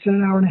replaced in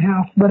an hour and a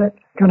half, but it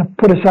kind of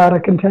put us out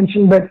of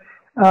contention. But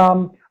I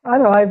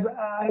don't know,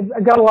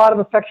 I've got a lot of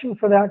affection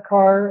for that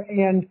car,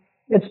 and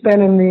it's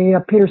been in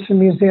the Peterson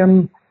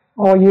Museum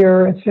all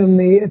year. It's in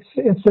the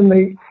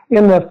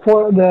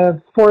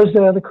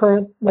Forza, the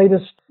current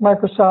latest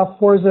Microsoft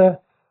Forza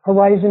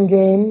Horizon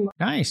game.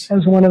 Nice.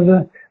 As one of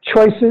the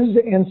choices,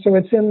 and so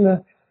it's in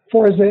the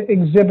Forza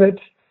exhibit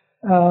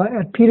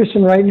at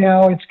Peterson right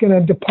now. It's going to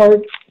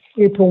depart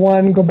April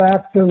 1, go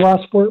back to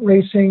Rossport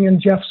Racing, and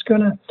Jeff's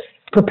going to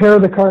prepare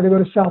the car to go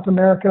to South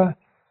America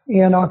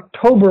in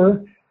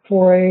October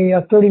for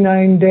a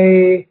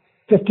 39-day,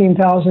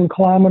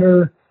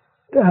 15,000-kilometer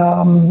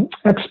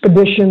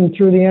expedition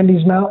through the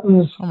Andes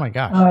Mountains. Oh my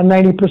gosh!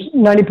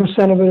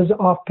 90% of it is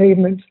off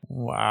pavement.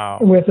 Wow!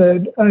 With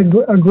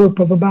a group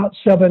of about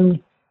 6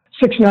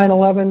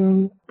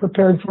 911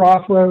 prepared for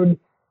off-road,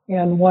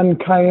 and one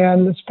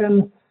Cayenne that's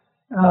been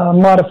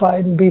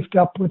modified and beefed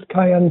up with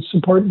Cayenne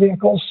support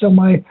vehicles. So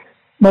my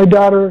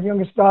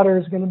youngest daughter,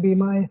 is going to be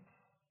my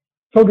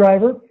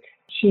co-driver.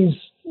 She's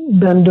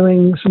been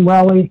doing some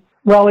rally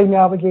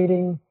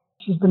navigating.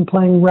 She's been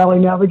playing rally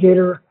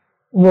navigator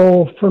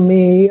role for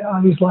me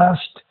these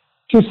last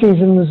 2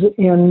 seasons,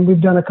 and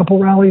we've done a couple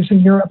rallies in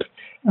Europe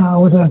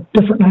with a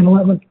different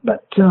 911.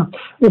 But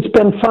it's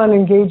been fun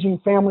engaging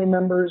family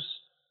members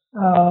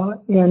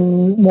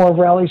in more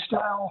rally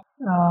style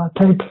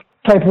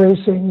type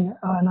racing,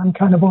 and I'm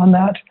kind of on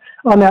that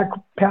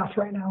path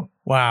right now.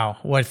 Wow,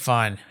 what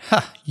fun.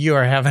 You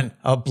are having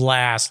a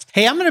blast.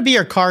 Hey, I'm going to be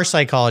your car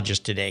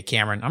psychologist today,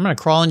 Cameron. I'm going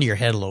to crawl into your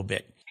head a little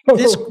bit.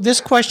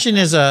 This question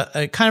is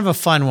a kind of a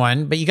fun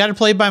one, but you got to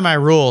play by my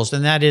rules.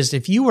 And that is,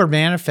 if you were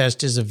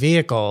manifest as a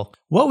vehicle,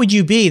 what would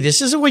you be?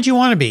 This isn't what you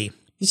want to be.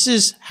 This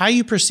is how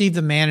you perceive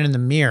the man in the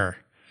mirror.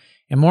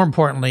 And more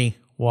importantly,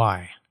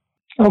 why?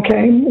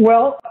 Okay.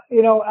 Well,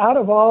 out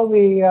of all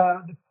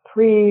the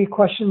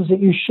pre-questions that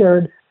you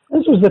shared,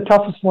 this was the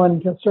toughest one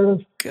to sort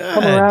of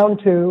come around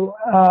to.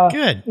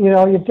 Good.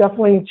 You've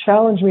definitely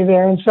challenged me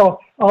there. And so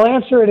I'll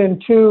answer it in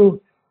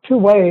two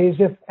ways.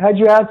 Had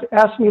you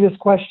asked me this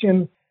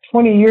question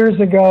 20 years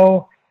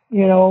ago,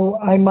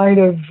 I might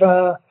have,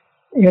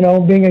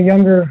 being a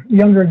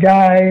younger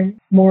guy,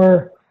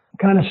 more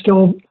kind of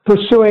still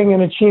pursuing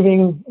and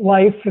achieving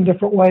life in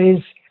different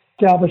ways,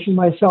 establishing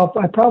myself,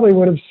 I probably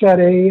would have said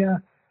a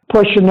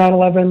Porsche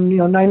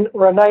 911,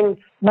 or a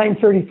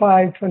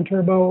 935 twin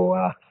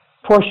turbo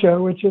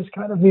Porsche, which is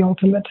kind of the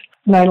ultimate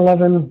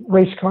 911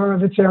 race car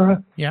of its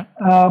era. Yeah.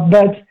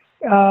 But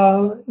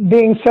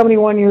being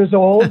 71 years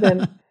old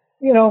and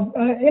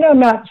I'm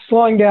not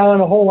slowing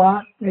down a whole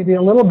lot, maybe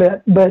a little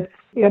bit, but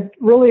it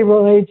really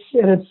relates,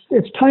 and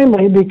it's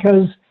timely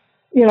because,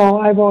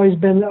 I've always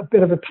been a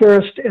bit of a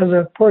purist as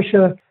a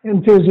Porsche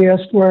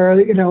enthusiast where,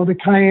 the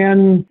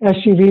Cayenne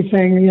SUV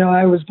thing,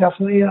 I was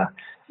definitely a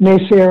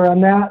naysayer on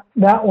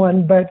that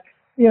one, but,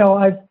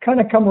 I've kind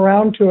of come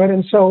around to it.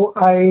 And so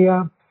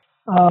I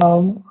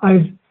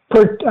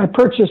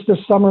purchased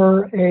this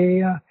summer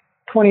a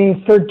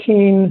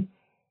 2013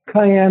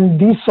 Cayenne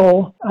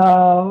diesel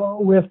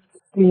with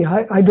the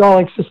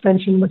hydraulic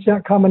suspension, which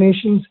that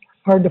combination's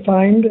hard to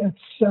find.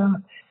 It's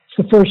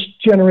the first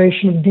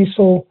generation of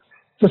diesel,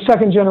 the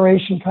second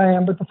generation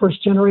Cayenne, but the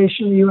first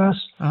generation of U.S.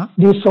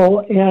 diesel.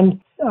 And,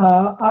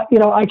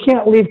 I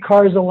can't leave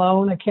cars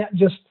alone. I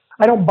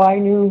don't buy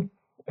new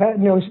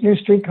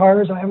street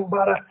cars. I haven't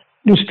bought a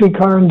new street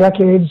car in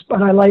decades,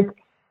 but I like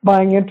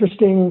buying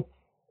interesting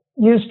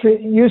used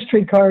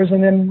street cars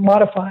and then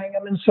modifying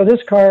them. And so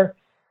this car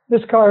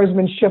has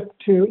been shipped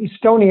to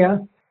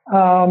Estonia,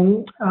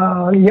 Kalmar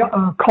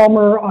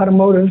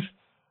Automotive,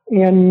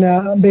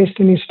 based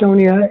in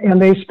Estonia,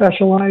 and they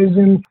specialize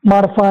in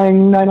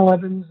modifying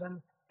 911s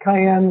and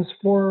Cayennes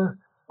for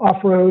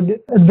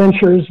off-road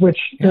adventures, which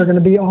they're going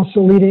to be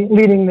also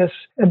leading this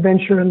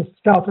adventure in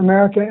South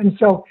America. And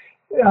so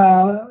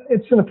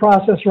it's in the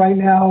process right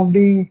now of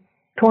being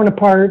torn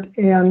apart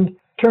and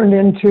turned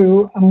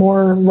into a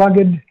more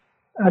rugged,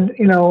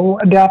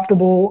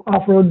 adaptable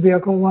off-road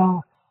vehicle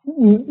while,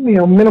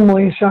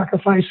 minimally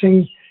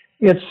sacrificing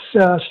its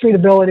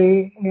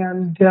streetability,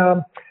 and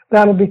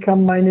that'll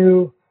become my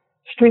new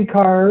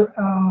streetcar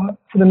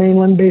for the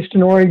mainland, based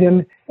in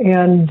Oregon,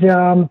 and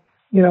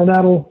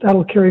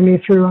that'll carry me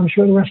through, I'm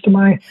sure, the rest of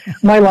my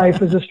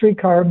life as a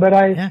streetcar. But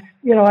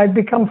I've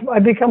become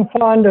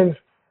fond of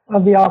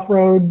the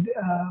off-road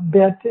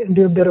bit and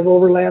do a bit of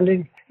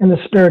overlanding in the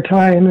spare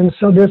time, and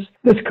so this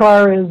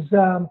car is.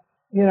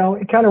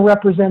 It kind of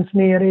represents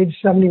me at age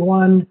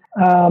 71.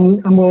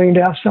 I'm willing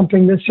to have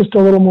something that's just a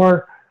little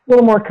more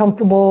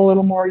comfortable, a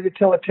little more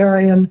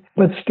utilitarian,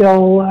 but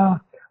still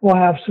will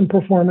have some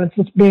performance.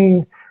 It's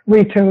being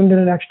retuned, and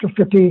an extra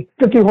 50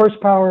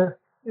 horsepower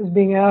is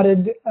being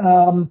added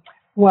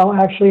while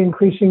actually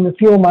increasing the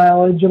fuel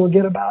mileage. It'll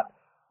get about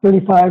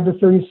 35 to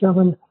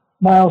 37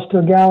 miles to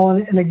a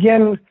gallon. And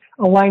again,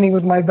 aligning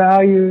with my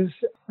values,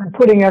 I'm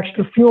putting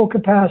extra fuel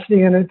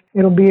capacity in it.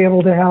 It'll be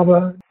able to have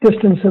a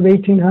distance of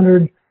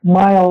 1,800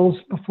 miles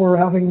before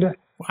having to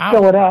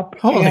fill it up.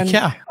 Holy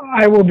cow.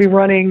 I will be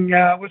running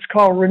what's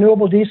called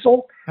renewable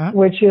diesel,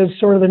 which is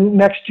sort of the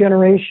next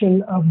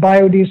generation of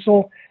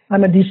biodiesel.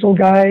 I'm a diesel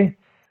guy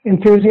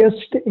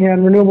enthusiast,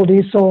 and renewable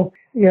diesel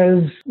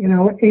is,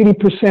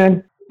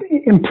 80%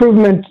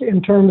 improvement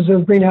in terms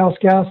of greenhouse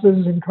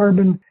gases and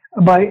carbon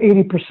by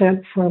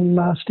 80% from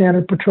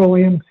standard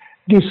petroleum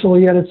diesel,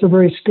 yet it's a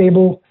very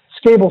stable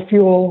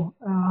fuel,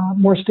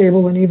 more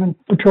stable than even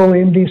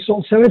petroleum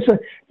diesel. So it's a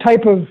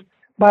type of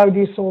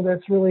biodiesel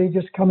that's really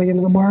just coming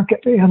into the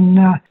market, and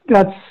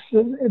that's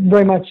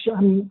very much,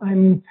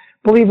 I'm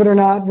believe it or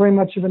not, very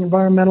much of an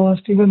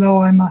environmentalist, even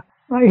though I'm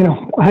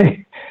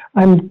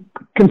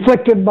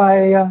conflicted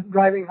by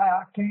driving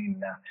high octane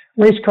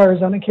race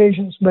cars on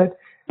occasions. But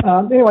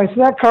anyway,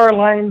 so that car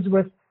aligns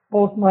with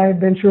both my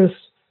adventurous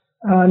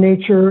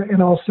nature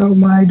and also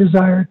my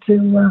desire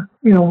to,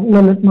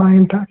 limit my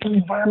impact on the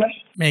environment.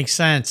 Makes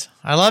sense.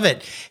 I love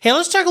it. Hey,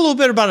 let's talk a little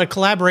bit about a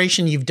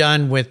collaboration you've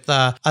done with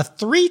a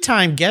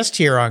 3-time guest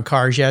here on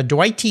Cars Yeah,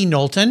 Dwight T.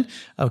 Knowlton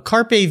of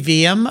Carpe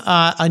Diem,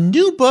 a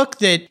new book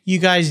that you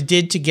guys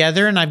did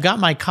together, and I've got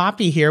my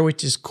copy here,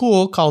 which is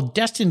cool, called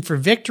Destined for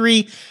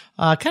Victory.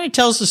 Kind of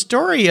tells the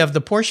story of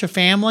the Porsche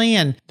family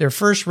and their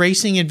first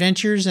racing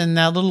adventures and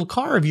that little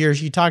car of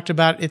yours you talked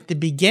about at the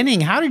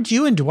beginning. How did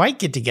you and Dwight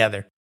get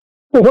together?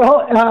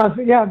 Well,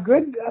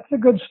 good. That's a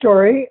good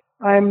story.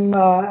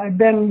 I've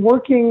been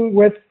working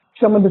with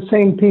some of the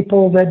same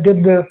people that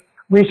did the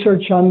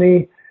research on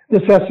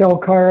this SL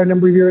car a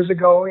number of years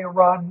ago.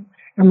 Rod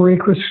Emery,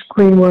 Chris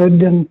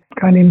Greenwood, and a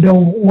guy named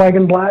Bill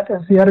Wagenblatt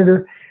as the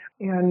editor,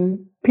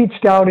 and Pete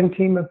Stout and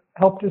team have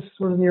helped us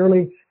sort of in the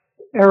early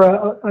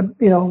era,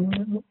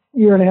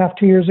 year and a half,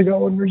 2 years ago,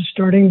 when we were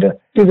starting to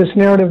do this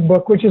narrative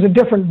book, which is a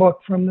different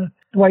book from the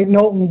Dwight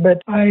Knowlton.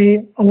 But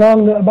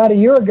about a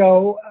year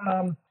ago,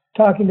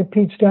 talking to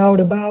Pete Stout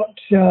about,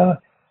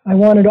 I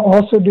wanted to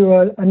also do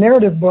a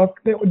narrative book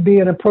that would be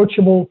an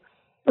approachable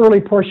early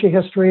Porsche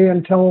history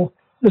and tell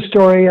the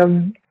story of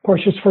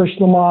Porsche's first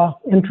Le Mans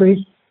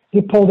entry.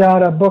 He pulled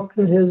out a book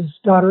that his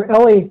daughter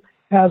Ellie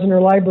has in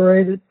her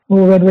library, that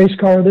Little Red Race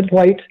Car that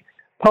Dwight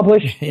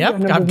published.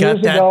 Yep, I've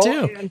got that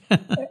too.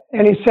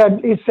 and he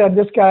said,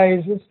 this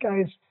guy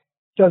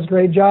does a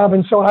great job.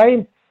 And so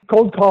I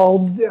cold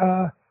called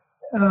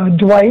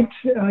Dwight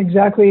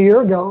exactly a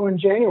year ago in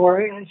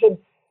January. And I said,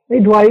 hey,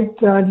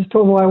 Dwight, I just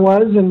told him who I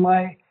was and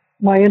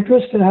my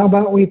interest, and how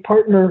about we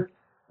partner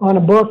on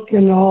a book,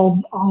 and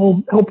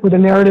I'll help with the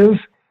narrative,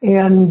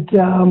 and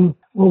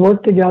we'll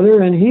work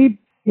together. And he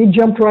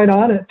jumped right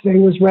on it. He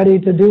was ready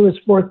to do his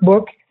fourth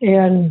book,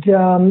 and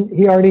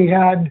he already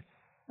had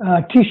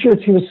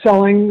T-shirts he was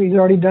selling. He's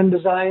already done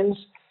designs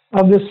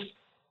of this,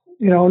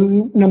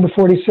 number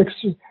 46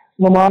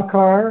 Le Mans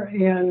car,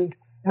 and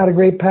had a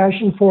great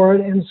passion for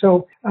it. And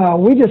so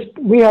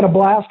we had a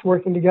blast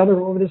working together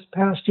over this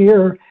past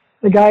year.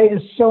 The guy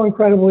is so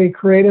incredibly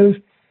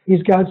creative.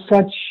 He's got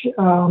such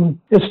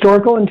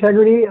historical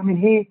integrity. I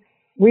mean,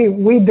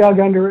 we dug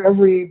under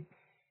every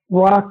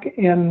rock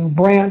and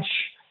branch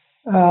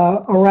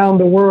around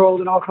the world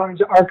and all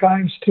kinds of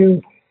archives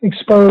to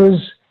expose,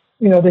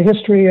 the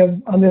history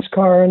on this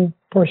car and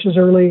Porsche's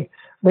early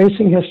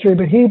racing history.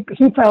 But he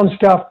found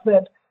stuff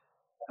that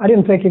I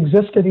didn't think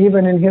existed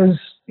even in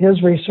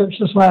his research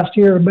this last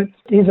year. But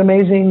he's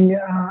amazing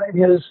in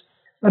his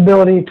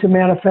ability to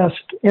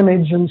manifest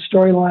image and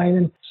storyline.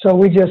 And so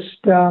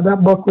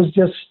that book was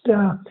just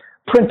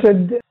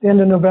printed at the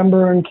end of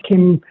November and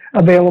became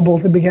available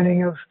at the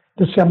beginning of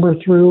December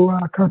through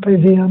Carpe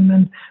Diem.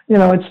 And,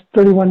 it's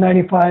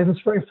 $31.95.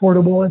 It's very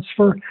affordable. It's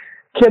for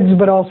kids,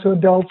 but also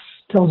adults.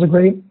 Tells a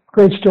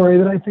great story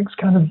that I think is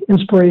kind of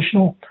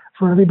inspirational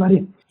for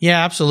everybody.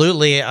 Yeah,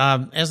 absolutely.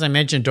 As I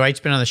mentioned, Dwight's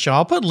been on the show.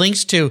 I'll put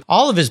links to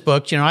all of his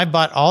books. I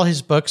bought all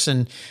his books,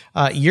 and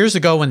years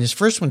ago when his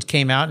first ones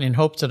came out, in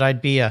hopes that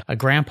I'd be a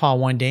grandpa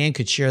one day and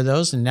could share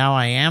those, and now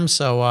I am.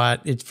 So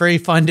it's very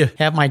fun to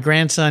have my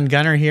grandson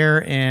Gunnar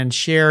here and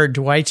share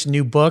Dwight's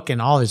new book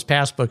and all his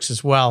past books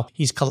as well.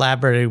 He's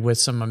collaborated with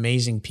some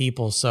amazing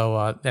people,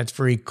 so that's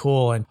very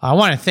cool. And I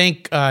want to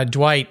thank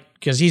Dwight,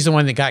 because he's the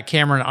one that got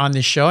Cameron on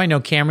this show. I know,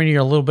 Cameron, you're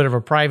a little bit of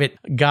a private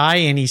guy,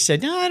 and he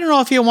said, I don't know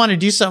if you'll want to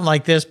do something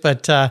like this,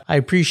 but I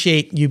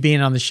appreciate you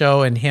being on the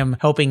show and him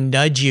helping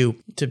nudge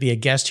you to be a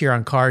guest here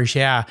on Cars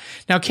Yeah.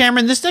 Now,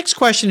 Cameron, this next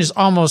question is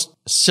almost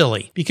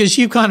silly because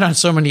you've gone on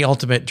so many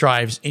ultimate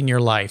drives in your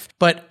life,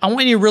 but I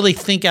want you to really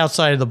think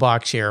outside of the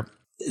box here.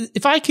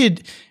 If I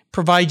could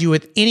provide you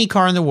with any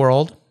car in the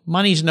world,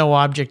 money's no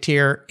object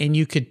here, and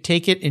you could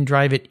take it and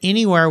drive it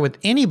anywhere with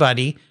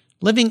anybody,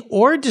 living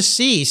or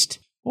deceased,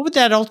 what would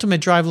that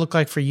ultimate drive look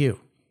like for you?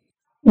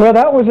 Well,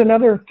 that was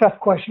another tough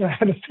question I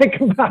had to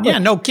think about. Yeah,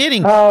 no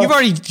kidding. You've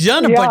already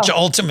done a bunch of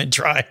ultimate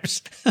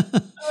drives.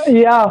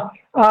 Yeah,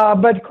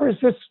 but of course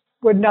this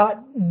would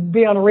not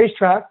be on a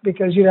racetrack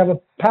because you'd have a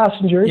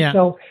passenger,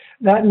 so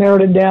that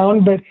narrowed it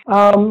down. But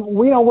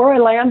where I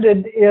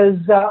landed is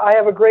I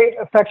have a great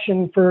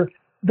affection for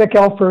Vic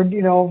Elford,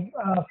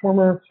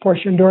 former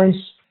Porsche Endurance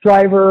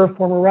driver,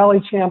 former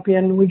rally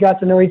champion. We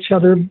got to know each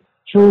other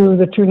through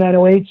the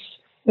 2908s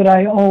that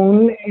I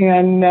own,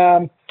 and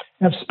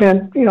have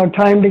spent,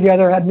 time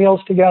together, had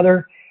meals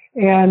together.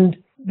 And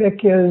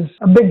Vic is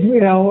a big,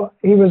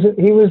 he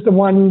was the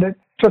one that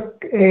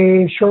took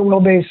a short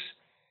wheelbase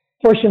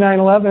Porsche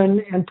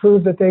 911 and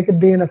proved that they could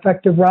be an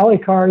effective rally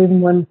car, even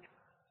when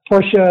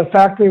Porsche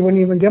factory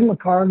wouldn't even give them a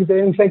car because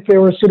they didn't think they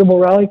were suitable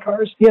rally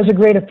cars. He has a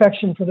great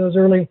affection for those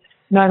early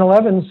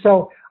 911s.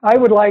 So I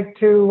would like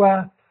to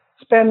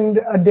spend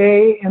a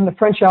day in the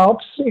French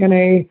Alps in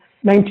a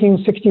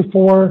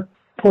 1964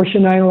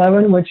 Porsche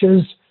 911, which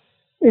is,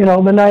 the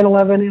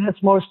 911 in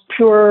its most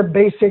pure,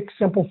 basic,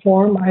 simple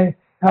form. I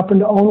happen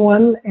to own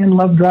one and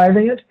love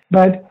driving it,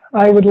 but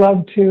I would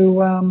love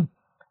to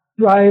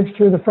drive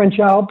through the French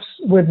Alps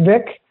with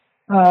Vic,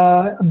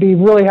 be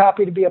really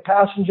happy to be a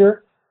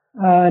passenger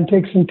and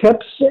take some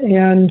tips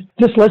and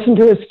just listen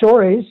to his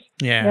stories.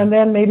 Yeah. And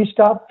then maybe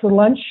stop for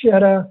lunch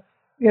at a,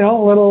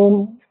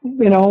 little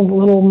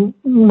mountain,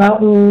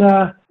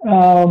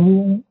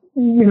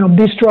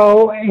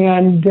 bistro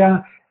and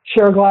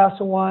share a glass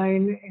of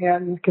wine,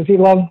 and because he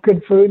loves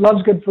good food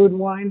and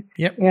wine,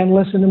 and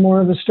listen to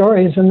more of the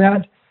stories, and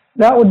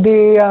that would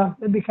be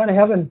it'd be kind of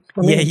heaven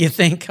for me. Yeah, you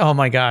think? Oh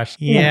my gosh.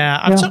 Yeah.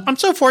 I'm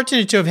so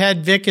fortunate to have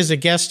had Vic as a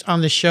guest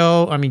on the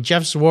show. I mean,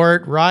 Jeff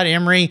Zwart, Rod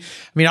Emery. I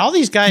mean, all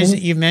these guys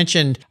that you've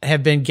mentioned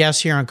have been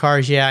guests here on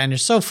Cars Yeah, and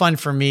it's so fun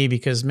for me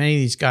because many of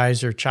these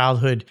guys are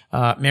childhood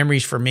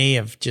memories for me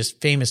of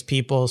just famous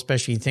people,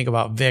 especially you think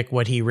about Vic,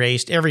 what he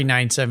raced, every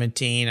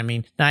 917, I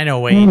mean,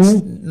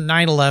 908s,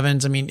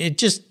 911s. I mean,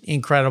 it's just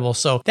incredible.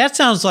 So that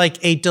sounds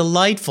like a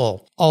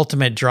delightful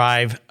ultimate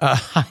drive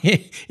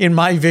in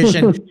my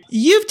vision.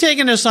 You've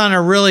taken us on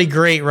a really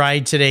great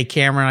ride today,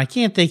 Cameron. I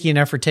can't thank you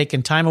enough for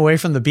taking time away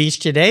from the beach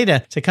today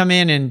to come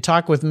in and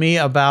talk with me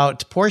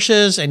about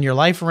Porsches and your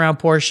life around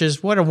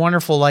Porsches. What a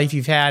wonderful life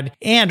you've had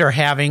and are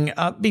having.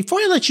 Before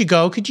I let you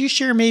go, could you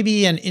share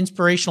maybe an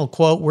inspirational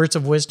quote, words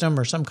of wisdom,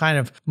 or some kind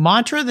of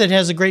mantra that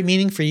has a great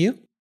meaning for you?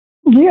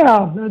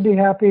 Yeah, I'd be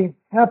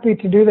happy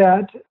to do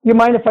that. You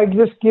mind if I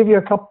just give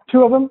you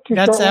two of them?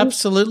 That's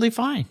absolutely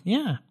fine.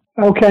 Yeah.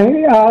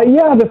 Okay.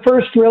 The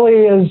first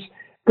really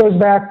goes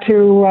back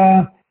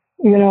to,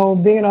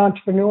 being an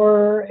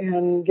entrepreneur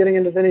and getting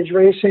into vintage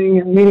racing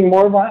and meeting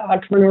more of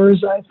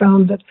entrepreneurs. I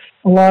found that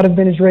a lot of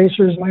vintage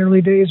racers in my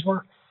early days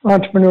were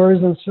entrepreneurs.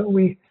 And so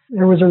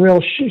there was a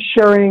real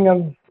sharing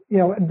of,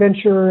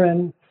 adventure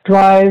and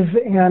drive.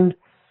 And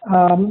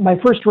my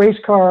first race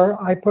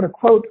car, I put a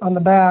quote on the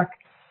back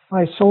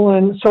by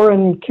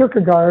Soren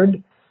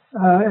Kierkegaard,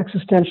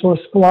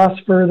 existentialist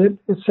philosopher, that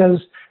it says,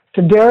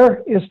 "To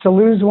dare is to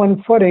lose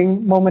one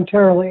footing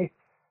momentarily.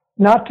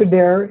 Not to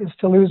dare is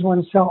to lose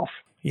oneself."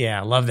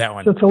 Yeah, I love that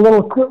one. So it's a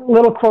little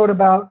quote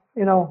about,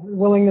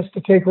 willingness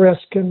to take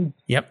risk and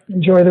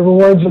enjoy the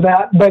rewards of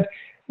that. But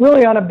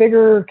really on a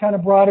bigger, kind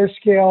of broader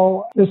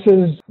scale, this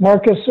is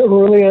Marcus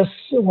Aurelius,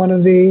 one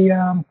of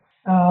the,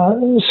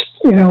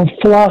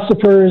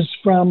 philosophers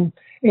from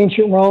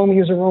ancient Rome. He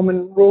was a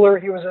Roman ruler.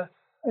 He was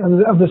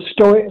of the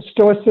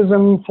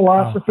Stoicism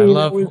philosophy.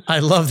 I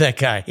love that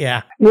guy.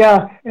 Yeah.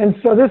 Yeah. And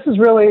so this is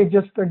really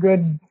just a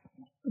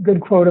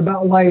good quote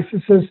about life.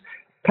 It says,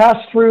 "Pass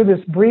through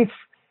this brief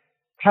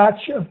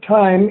patch of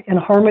time in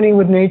harmony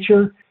with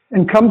nature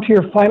and come to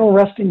your final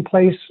resting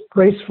place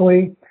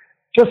gracefully,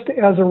 just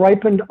as a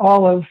ripened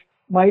olive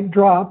might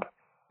drop,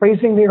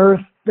 praising the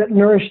earth that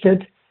nourished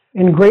it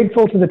and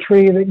grateful to the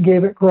tree that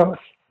gave it growth."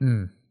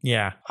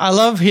 Yeah. I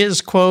love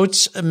his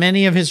quotes.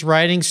 Many of his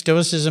writings.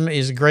 Stoicism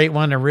is a great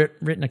one. I've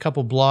written a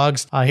couple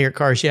blogs here at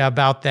Cars Yeah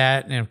about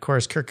that. And of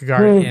course,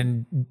 Kierkegaard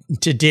and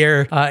to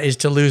dare is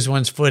to lose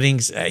one's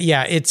footings.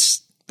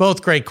 It's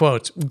both great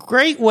quotes.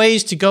 Great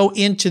ways to go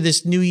into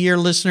this new year,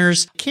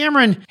 listeners.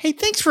 Cameron, hey,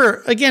 thanks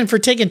for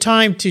taking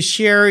time to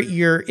share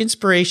your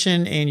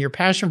inspiration and your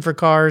passion for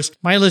cars.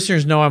 My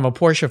listeners know I'm a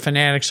Porsche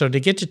fanatic, so to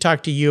get to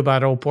talk to you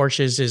about old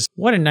Porsches is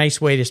what a nice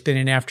way to spend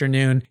an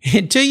afternoon.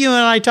 Until you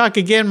and I talk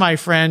again, my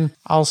friend,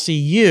 I'll see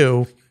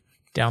you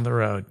down the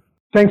road.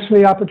 Thanks for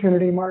the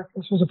opportunity, Mark.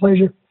 This was a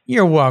pleasure.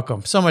 You're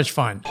welcome. So much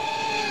fun.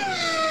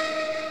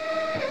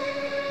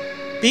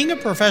 Being a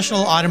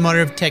professional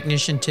automotive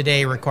technician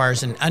today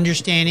requires an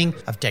understanding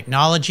of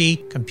technology,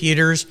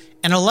 computers,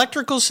 and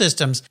electrical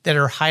systems that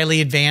are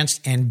highly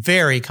advanced and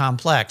very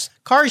complex.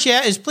 Cars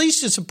Yeah is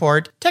pleased to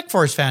support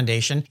TechForce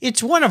Foundation.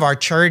 It's one of our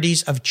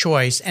charities of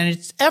choice, and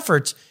its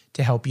efforts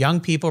to help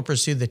young people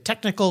pursue the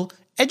technical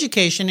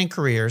education and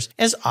careers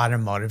as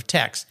automotive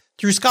techs.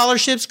 Through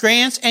scholarships,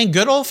 grants, and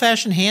good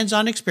old-fashioned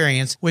hands-on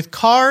experience with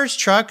cars,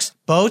 trucks,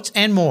 boats,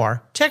 and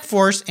more,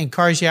 TechForce and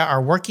Cars Yeah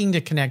are working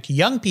to connect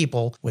young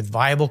people with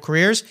viable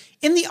careers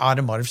in the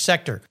automotive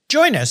sector.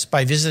 Join us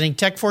by visiting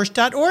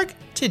techforce.org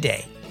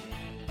today.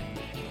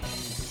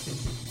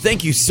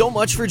 Thank you so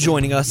much for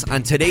joining us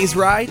on today's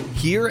ride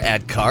here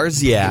at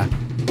Cars Yeah.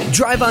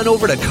 Drive on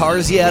over to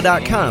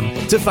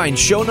carsyeah.com to find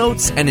show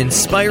notes and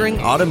inspiring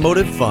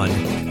automotive fun.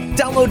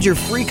 Download your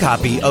free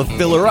copy of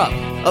Filler Up,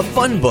 a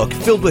fun book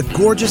filled with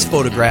gorgeous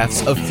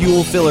photographs of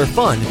fuel filler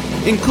fun,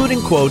 including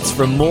quotes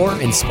from more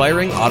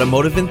inspiring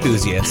automotive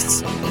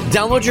enthusiasts.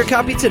 Download your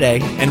copy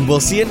today, and we'll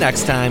see you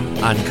next time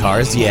on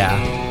Cars Yeah.